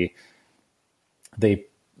 They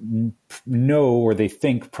know, or they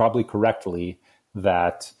think probably correctly,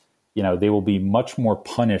 that, they will be much more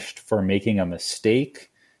punished for making a mistake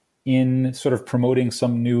in sort of promoting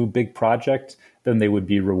some new big project than they would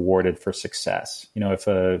be rewarded for success. If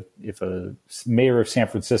a mayor of San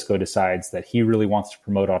Francisco decides that he really wants to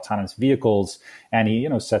promote autonomous vehicles and he,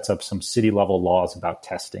 sets up some city level laws about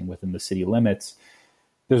testing within the city limits,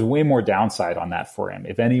 there's way more downside on that for him.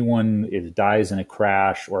 If anyone dies in a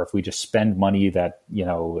crash, or if we just spend money that,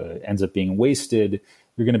 ends up being wasted,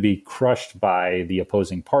 you're going to be crushed by the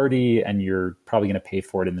opposing party and you're probably going to pay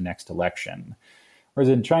for it in the next election. Whereas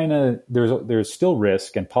in China, there's still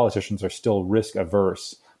risk and politicians are still risk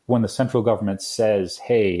averse. When the central government says,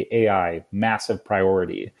 hey, AI, massive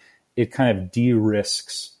priority, it kind of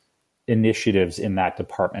de-risks initiatives in that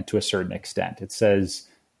department to a certain extent. It says,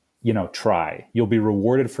 try. You'll be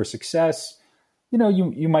rewarded for success.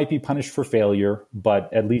 You might be punished for failure,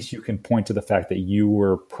 but at least you can point to the fact that you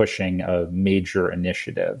were pushing a major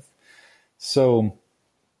initiative. So,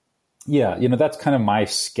 yeah, that's kind of my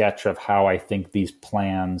sketch of how I think these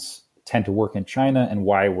plans tend to work in China and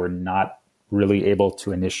why we're not really able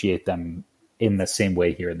to initiate them in the same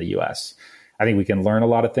way here in the US. I think we can learn a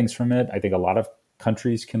lot of things from it. I think a lot of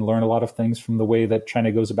countries can learn a lot of things from the way that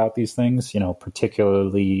China goes about these things,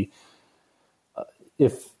 particularly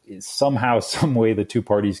if somehow, some way the two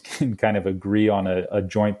parties can kind of agree on a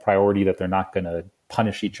joint priority that they're not going to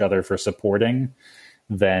punish each other for supporting,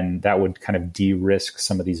 then that would kind of de-risk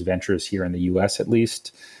some of these ventures here in the US at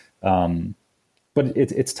least. But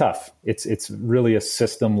it's tough. It's really a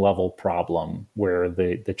system level problem where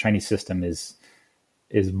the Chinese system is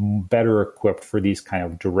better equipped for these kind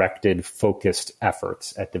of directed, focused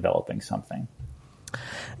efforts at developing something.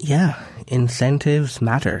 Yeah, incentives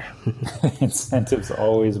matter. Incentives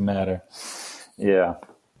always matter. Yeah.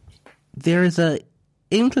 There is a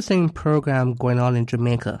interesting program going on in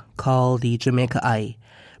Jamaica called the Jamaica Eye,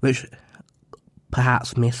 which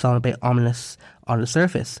perhaps may sound a bit ominous on the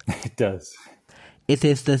surface. It does. It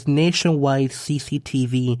is this nationwide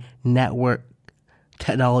CCTV network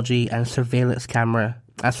technology and surveillance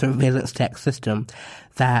tech system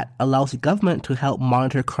that allows the government to help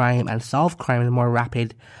monitor crime and solve crime in a more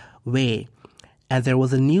rapid way. And there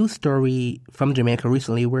was a news story from Jamaica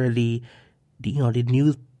recently where the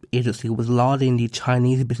news agency was lauding the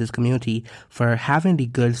Chinese business community for having the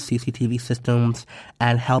good CCTV systems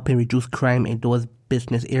and helping reduce crime in those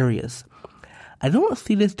business areas. I don't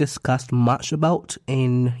see this discussed much about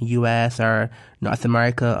in US or North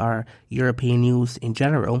America or European news in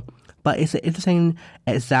general, but it's an interesting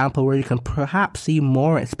example where you can perhaps see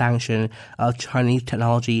more expansion of Chinese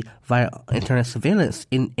technology via internet surveillance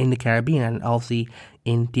in the Caribbean and obviously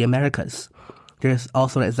in the Americas. There's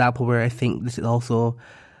also an example where I think this is also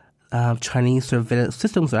Chinese surveillance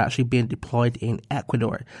systems are actually being deployed in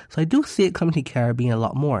Ecuador. So I do see it coming to the Caribbean a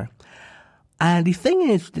lot more. And the thing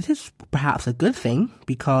is, this is perhaps a good thing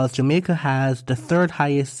because Jamaica has the third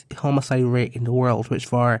highest homicide rate in the world, which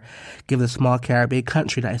for given a small Caribbean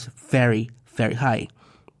country that is very, very high.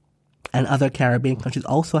 And other Caribbean countries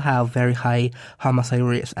also have very high homicide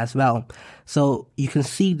rates as well. So you can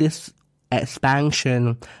see this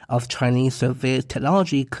expansion of Chinese surveillance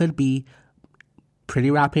technology could be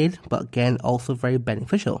pretty rapid, but again, also very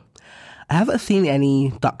beneficial. I haven't seen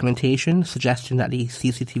any documentation suggesting that the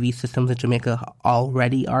CCTV systems in Jamaica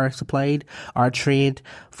already are trained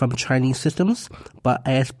from Chinese systems, but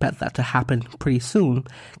I expect that to happen pretty soon,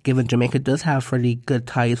 given Jamaica does have really good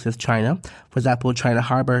ties with China. For example, China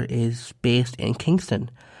Harbor is based in Kingston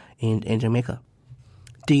in Jamaica.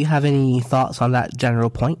 Do you have any thoughts on that general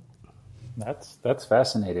point? That's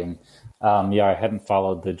fascinating. I hadn't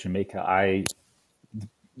followed the Jamaica Eye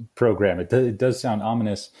program. It does sound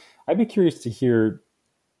ominous. I'd be curious to hear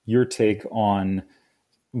your take on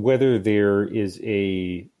whether there is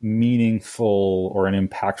a meaningful or an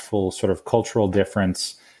impactful sort of cultural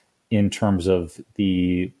difference in terms of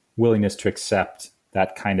the willingness to accept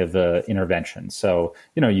that kind of intervention. So,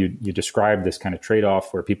 you described this kind of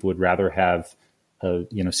trade-off where people would rather have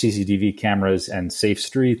CCTV cameras and safe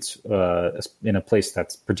streets in a place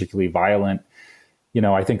that's particularly violent.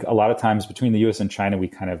 I think a lot of times between the U.S. and China, we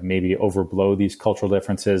kind of maybe overblow these cultural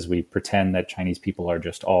differences. We pretend that Chinese people are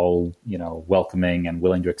just all, welcoming and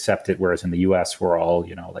willing to accept it. Whereas in the U.S., we're all,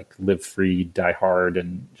 live free, die hard,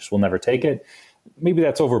 and just will never take it. Maybe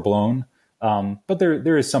that's overblown. But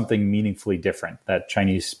there is something meaningfully different that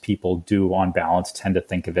Chinese people do on balance tend to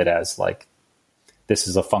think of it as like, this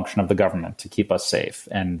is a function of the government to keep us safe.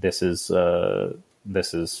 And this is a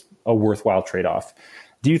worthwhile trade-off.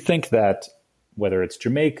 Do you think that whether it's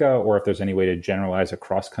Jamaica or if there's any way to generalize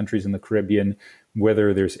across countries in the Caribbean,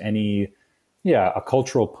 whether there's a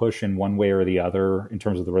cultural push in one way or the other in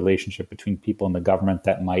terms of the relationship between people and the government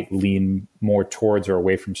that might lean more towards or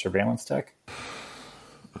away from surveillance tech?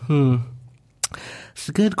 It's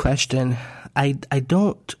a good question. I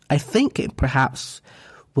think it perhaps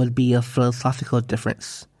would be a philosophical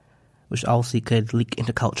difference, which also could leak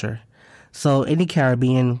into culture. So in the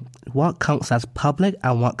Caribbean, what counts as public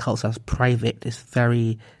and what counts as private is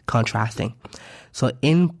very contrasting. So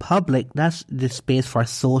in public, that's the space for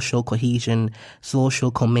social cohesion,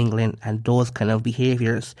 social commingling, and those kind of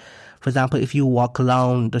behaviors. For example, if you walk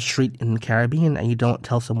along the street in the Caribbean and you don't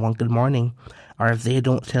tell someone good morning, or if they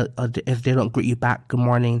don't greet you back good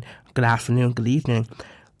morning, good afternoon, good evening,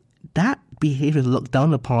 that behavior is looked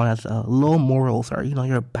down upon as low morals, or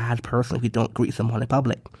you're a bad person if you don't greet someone in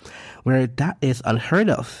public. Where that is unheard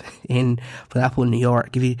of in, for example, New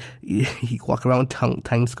York. If you walk around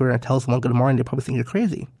Times Square and tell someone good morning, they probably think you're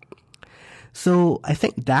crazy. So I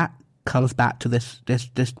think that comes back to this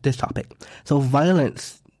topic. So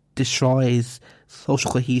violence destroys social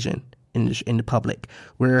cohesion in the public,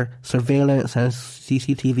 where surveillance and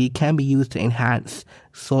CCTV can be used to enhance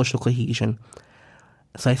social cohesion.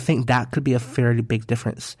 So I think that could be a fairly big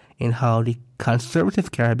difference in how the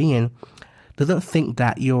conservative Caribbean doesn't think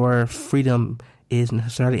that your freedom is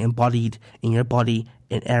necessarily embodied in your body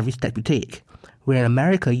in every step you take. Where in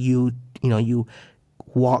America, you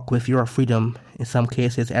walk with your freedom in some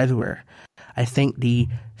cases everywhere. I think the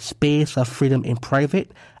space of freedom in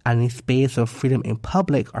private and the space of freedom in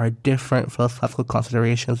public are different philosophical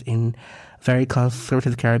considerations in very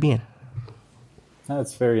conservative Caribbean.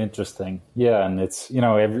 That's very interesting. Yeah, and it's,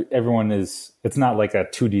 everyone is, it's not like a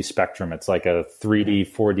 2D spectrum. It's like a 3D,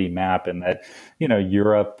 4D map, and that,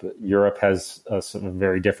 Europe has a sort of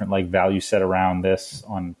very different value set around this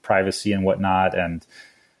on privacy and whatnot. And,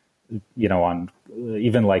 on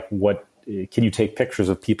even what, can you take pictures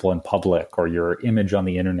of people in public or your image on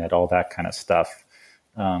the internet, all that kind of stuff.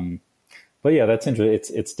 But yeah, that's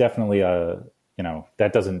interesting. It's definitely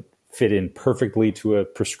that doesn't fit in perfectly to a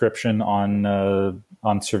prescription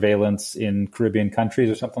on surveillance in Caribbean countries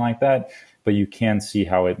or something like that, but you can see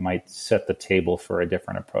how it might set the table for a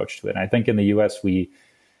different approach to it. And I think in the U.S. we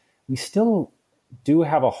still do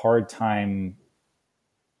have a hard time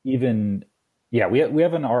we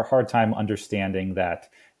have a hard time understanding that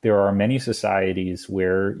there are many societies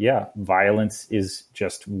where, violence is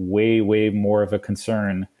just way, way more of a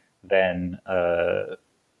concern than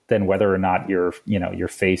whether or not your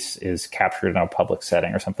face is captured in a public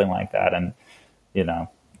setting or something like that. And,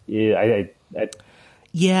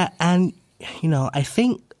 I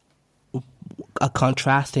think a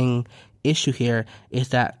contrasting issue here is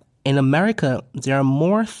that in America, there are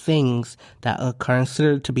more things that are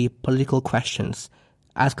considered to be political questions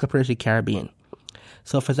as compared to the Caribbean.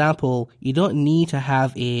 So, for example, you don't need to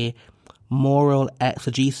have a moral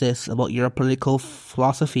exegesis about your political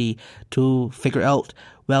philosophy to figure out,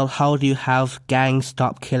 well, how do you have gangs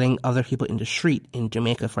stop killing other people in the street in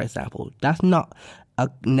Jamaica, for example? That's not a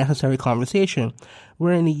necessary conversation.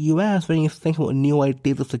 Where in the US, when you think about new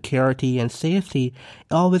ideas of security and safety,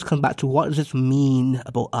 it always comes back to what does this mean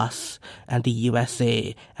about us and the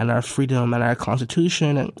USA and our freedom and our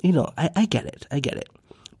constitution. And, I get it.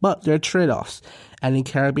 But there are trade-offs. And in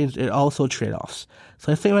Caribbean, there are also trade-offs.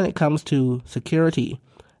 So I think when it comes to security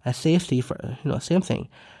and safety, same thing.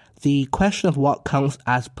 The question of what counts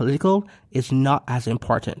as political is not as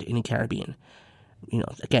important in the Caribbean.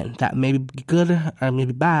 Again, that may be good or may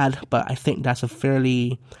be bad, but I think that's a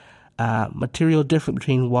fairly material difference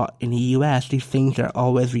between what in the US, these things are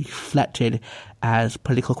always reflected as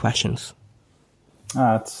political questions.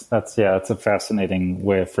 That's a fascinating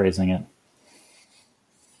way of phrasing it.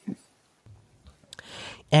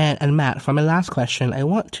 And Matt, for my last question, I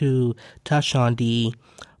want to touch on the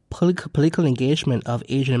political engagement of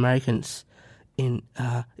Asian Americans. In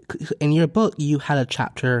your book, you had a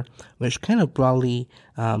chapter which kind of broadly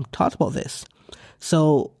talked about this.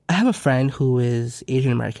 So I have a friend who is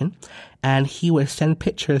Asian American, and he would send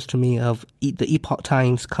pictures to me of the Epoch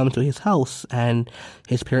Times come to his house, and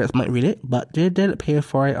his parents might read it, but they didn't pay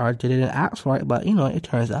for it or they didn't ask for it, but it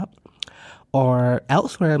turns up. Or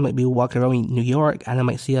elsewhere, I might be walking around in New York and I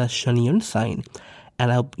might see a Shenyun sign,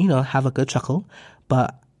 and I'll have a good chuckle,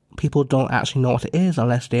 but people don't actually know what it is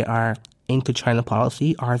unless they are into China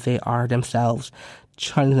policy or they are themselves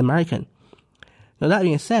Chinese American. Now, that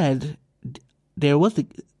being said, there was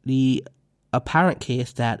the apparent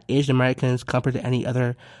case that Asian Americans, compared to any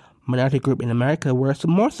other minority group in America, were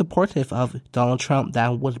more supportive of Donald Trump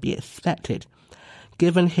than would be expected,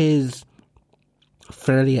 given his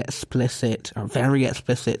fairly explicit or very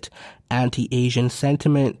explicit anti-Asian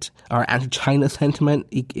sentiment or anti-China sentiment.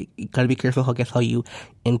 You gotta be careful, how you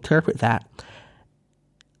interpret that.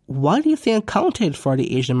 Why do you think accounted for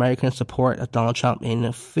the Asian American support of Donald Trump in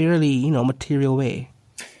a fairly, material way?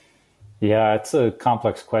 Yeah, it's a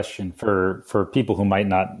complex question for people who might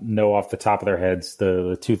not know off the top of their heads.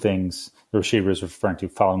 The two things Rashid was referring to,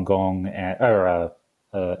 Falun Gong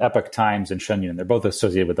Epoch Times and Shenyun, they're both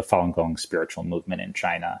associated with the Falun Gong spiritual movement in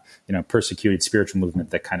China, persecuted spiritual movement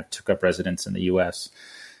that kind of took up residence in the U.S.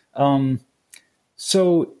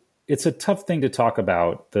 So it's a tough thing to talk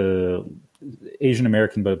about, the Asian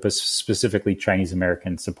American, but specifically Chinese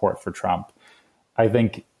American support for Trump. I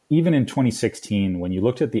think even in 2016, when you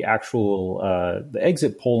looked at the actual the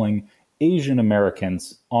exit polling, Asian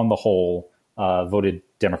Americans on the whole voted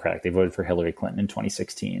Democratic. They voted for Hillary Clinton in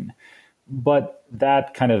 2016. But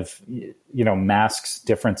that kind of, masks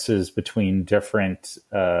differences between different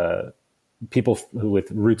people with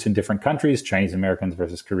roots in different countries, Chinese Americans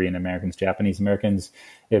versus Korean Americans, Japanese Americans.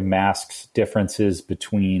 It masks differences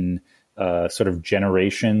between sort of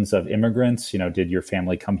generations of immigrants. Did your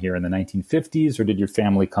family come here in the 1950s or did your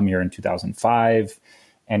family come here in 2005?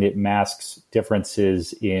 And it masks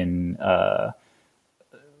differences in,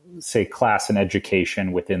 say, class and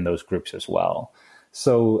education within those groups as well.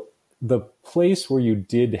 So the place where you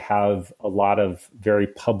did have a lot of very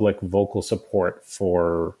public vocal support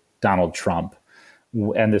for Donald Trump,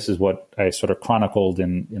 and this is what I sort of chronicled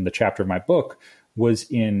in the chapter of my book, was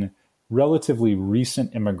in relatively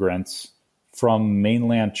recent immigrants from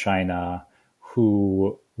mainland China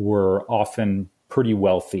who were often pretty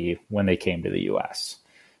wealthy when they came to the U.S.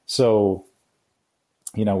 So,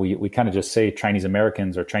 we kind of just say Chinese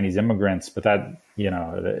Americans or Chinese immigrants, but that,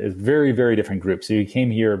 is very, very different groups. So you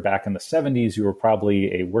came here back in the 70s, you were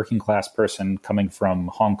probably a working class person coming from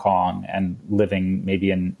Hong Kong and living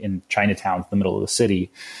maybe in Chinatown, the middle of the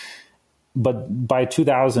city. But by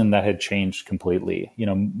 2000, that had changed completely.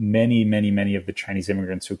 Many, many, many of the Chinese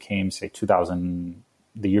immigrants who came, say,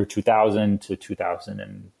 the year 2000 to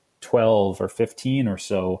 2012 or 15 or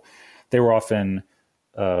so, they were often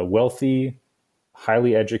wealthy,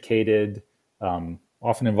 highly educated,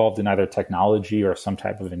 often involved in either technology or some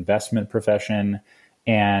type of investment profession.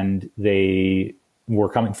 And they were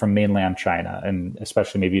coming from mainland China, and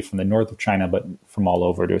especially maybe from the north of China, but from all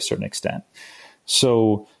over to a certain extent.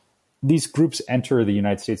 So these groups enter the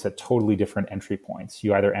United States at totally different entry points.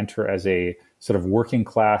 You either enter as a sort of working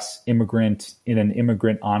class immigrant in an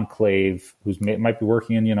immigrant enclave who might be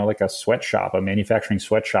working in, like a sweatshop, a manufacturing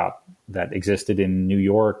sweatshop that existed in New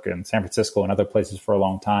York and San Francisco and other places for a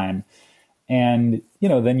long time. And,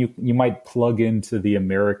 then you might plug into the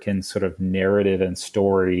American sort of narrative and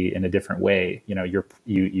story in a different way.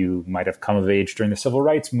 You might have come of age during the civil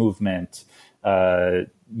rights movement.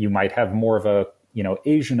 You might have more of a,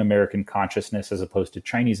 Asian American consciousness as opposed to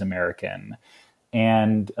Chinese American.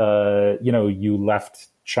 And, you left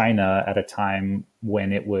China at a time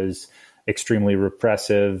when it was extremely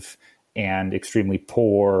repressive and extremely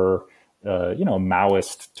poor,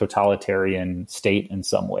 Maoist totalitarian state in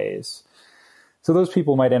some ways. So those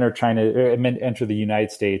people might enter enter the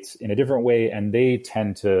United States in a different way, and they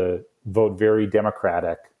tend to vote very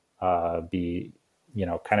democratic, be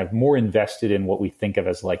kind of more invested in what we think of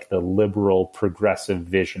as like the liberal progressive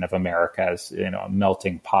vision of America as, a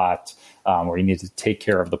melting pot, where you need to take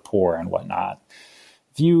care of the poor and whatnot.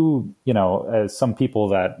 If you, as some people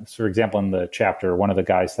that, for example, in the chapter, one of the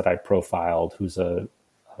guys that I profiled, who's a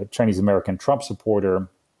Chinese American Trump supporter,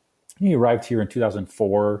 he arrived here in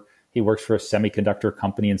 2004. He works for a semiconductor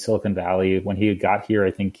company in Silicon Valley. When he got here,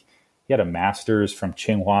 I think he had a master's from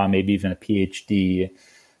Tsinghua, maybe even a PhD.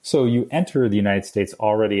 So you enter the United States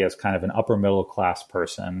already as kind of an upper middle class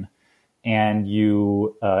person, and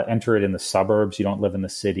you enter it in the suburbs. You don't live in the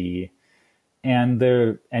city, and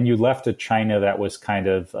you left a China that was kind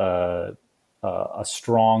of a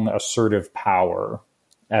strong, assertive power,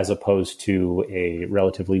 as opposed to a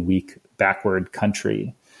relatively weak, backward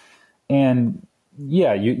country. And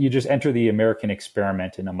yeah, you just enter the American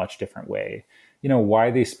experiment in a much different way. Why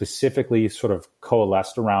they specifically sort of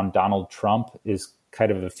coalesced around Donald Trump is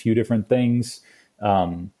kind of a few different things.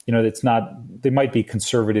 It's not, they might be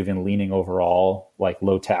conservative in leaning overall, like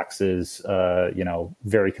low taxes,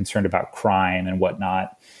 very concerned about crime and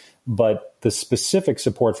whatnot. But the specific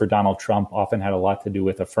support for Donald Trump often had a lot to do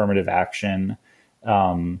with affirmative action,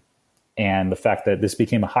 and the fact that this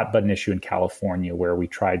became a hot button issue in California, where they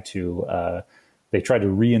tried to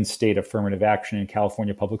reinstate affirmative action in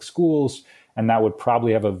California public schools, and that would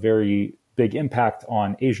probably have a very big impact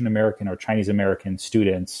on Asian American or Chinese American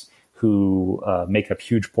students who make up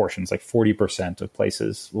huge portions, like 40% of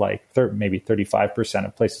places, like maybe 35%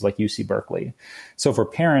 of places like UC Berkeley. So for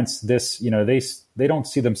parents, this, they don't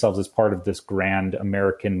see themselves as part of this grand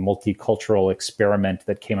American multicultural experiment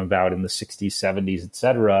that came about in the 60s, 70s, et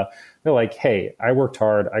cetera. They're like, hey, I worked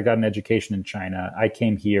hard. I got an education in China. I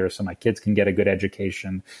came here so my kids can get a good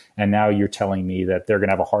education. And now you're telling me that they're going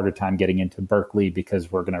to have a harder time getting into Berkeley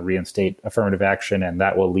because we're going to reinstate affirmative action, and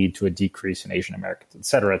that will lead to a decrease in Asian Americans, et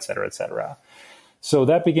cetera, et cetera, et cetera. So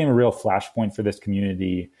that became a real flashpoint for this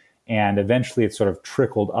community. And eventually it sort of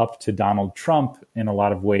trickled up to Donald Trump in a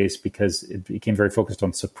lot of ways, because it became very focused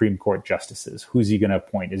on Supreme Court justices. Who's he going to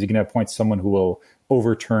appoint? Is he going to appoint someone who will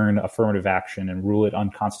overturn affirmative action and rule it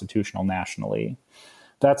unconstitutional nationally?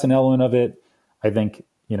 That's an element of it. I think,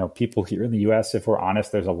 people here in the U.S., if we're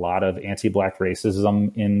honest, there's a lot of anti-Black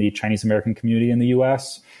racism in the Chinese American community in the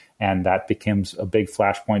U.S., and that becomes a big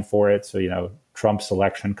flashpoint for it. So, Trump's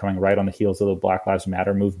election coming right on the heels of the Black Lives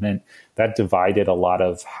Matter movement, that divided a lot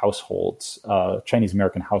of households, Chinese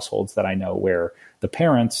American households that I know, where the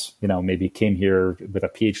parents, maybe came here with a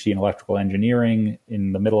PhD in electrical engineering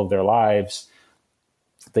in the middle of their lives.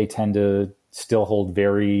 They tend to still hold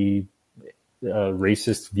very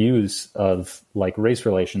racist views of like race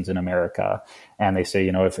relations in America. And they say,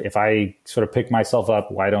 if I sort of pick myself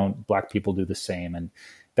up, why don't Black people do the same? And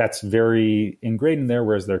that's very ingrained in there,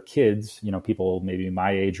 whereas their kids, people maybe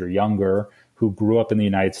my age or younger who grew up in the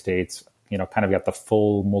United States, kind of got the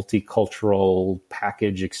full multicultural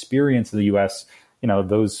package experience of the U.S.,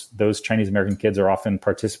 those Chinese American kids are often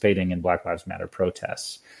participating in Black Lives Matter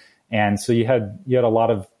protests. And so you had a lot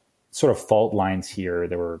of sort of fault lines here.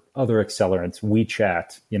 There were other accelerants.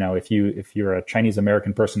 WeChat, if you're a Chinese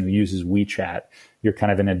American person who uses WeChat, you're kind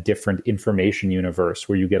of in a different information universe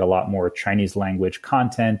where you get a lot more Chinese language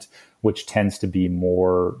content, which tends to be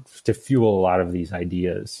more to fuel a lot of these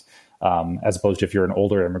ideas, as opposed to if you're an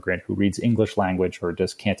older immigrant who reads English language or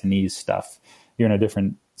does Cantonese stuff, you're in a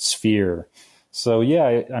different sphere. So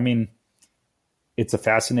yeah, I mean, it's a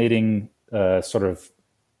fascinating sort of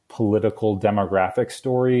political demographic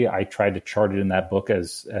story. I tried to chart it in that book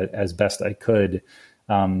as best I could.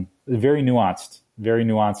 Very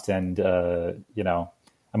nuanced, and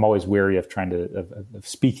I'm always wary of trying to of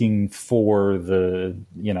speaking for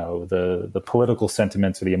the political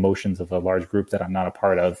sentiments or the emotions of a large group that I'm not a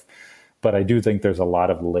part of. But I do think there's a lot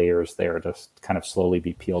of layers there to kind of slowly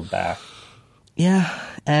be peeled back. Yeah,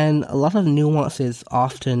 and a lot of nuance is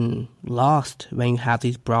often lost when you have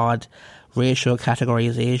these broad racial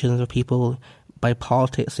categorizations of people by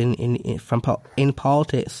politics in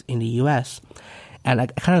politics in the U.S. And I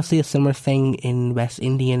kind of see a similar thing in West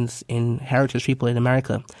Indians, in heritage people in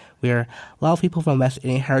America, where a lot of people from West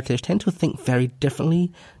Indian heritage tend to think very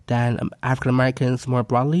differently than African Americans more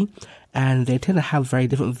broadly, and they tend to have a very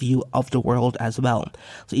different view of the world as well.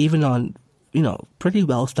 So even on pretty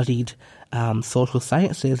well-studied social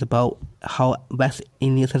sciences about how West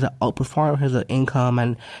Indians has outperformed in terms of income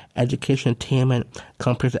and education attainment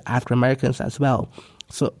compared to African Americans as well.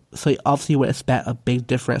 So you obviously would expect a big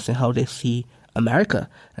difference in how they see America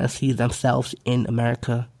and see themselves in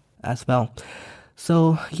America as well.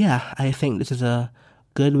 So yeah, I think this is a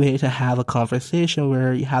good way to have a conversation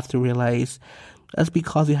where you have to realize just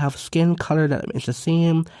because you have skin color that is the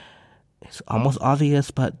same, it's almost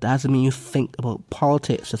obvious, but that doesn't mean you think about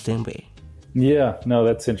politics the same way. Yeah, no,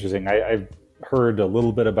 that's interesting. I've heard a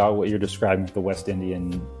little bit about what you're describing with the West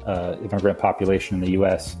Indian immigrant population in the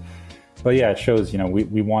U.S., but yeah, it shows,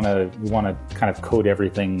 we want to kind of code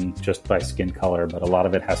everything just by skin color, but a lot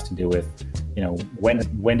of it has to do with,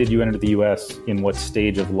 when did you enter the U.S., in what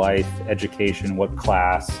stage of life, education, what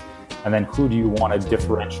class, and then who do you want to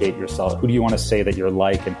differentiate yourself? Who do you want to say that you're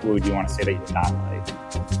like, and who do you want to say that you're not like?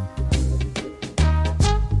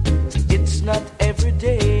 It's not every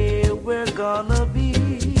day we're gonna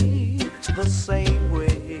be the same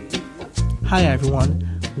way. Hi everyone.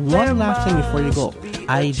 One last thing before you go.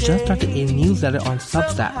 I just started a newsletter on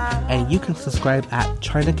Substack, and you can subscribe at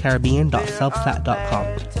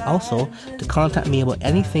chinacaribbean.substack.com. Also, to contact me about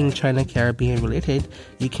anything China Caribbean related,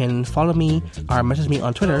 you can follow me or message me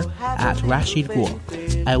on Twitter at Rashid Gul.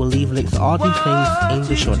 I will leave links to all these things in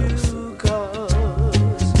the show notes.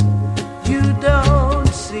 You don't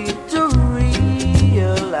seem to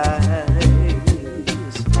realize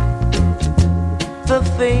the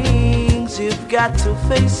things you've got to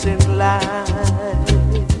face in life.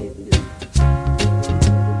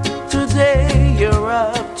 Today you're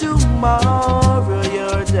up, tomorrow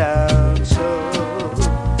you're down.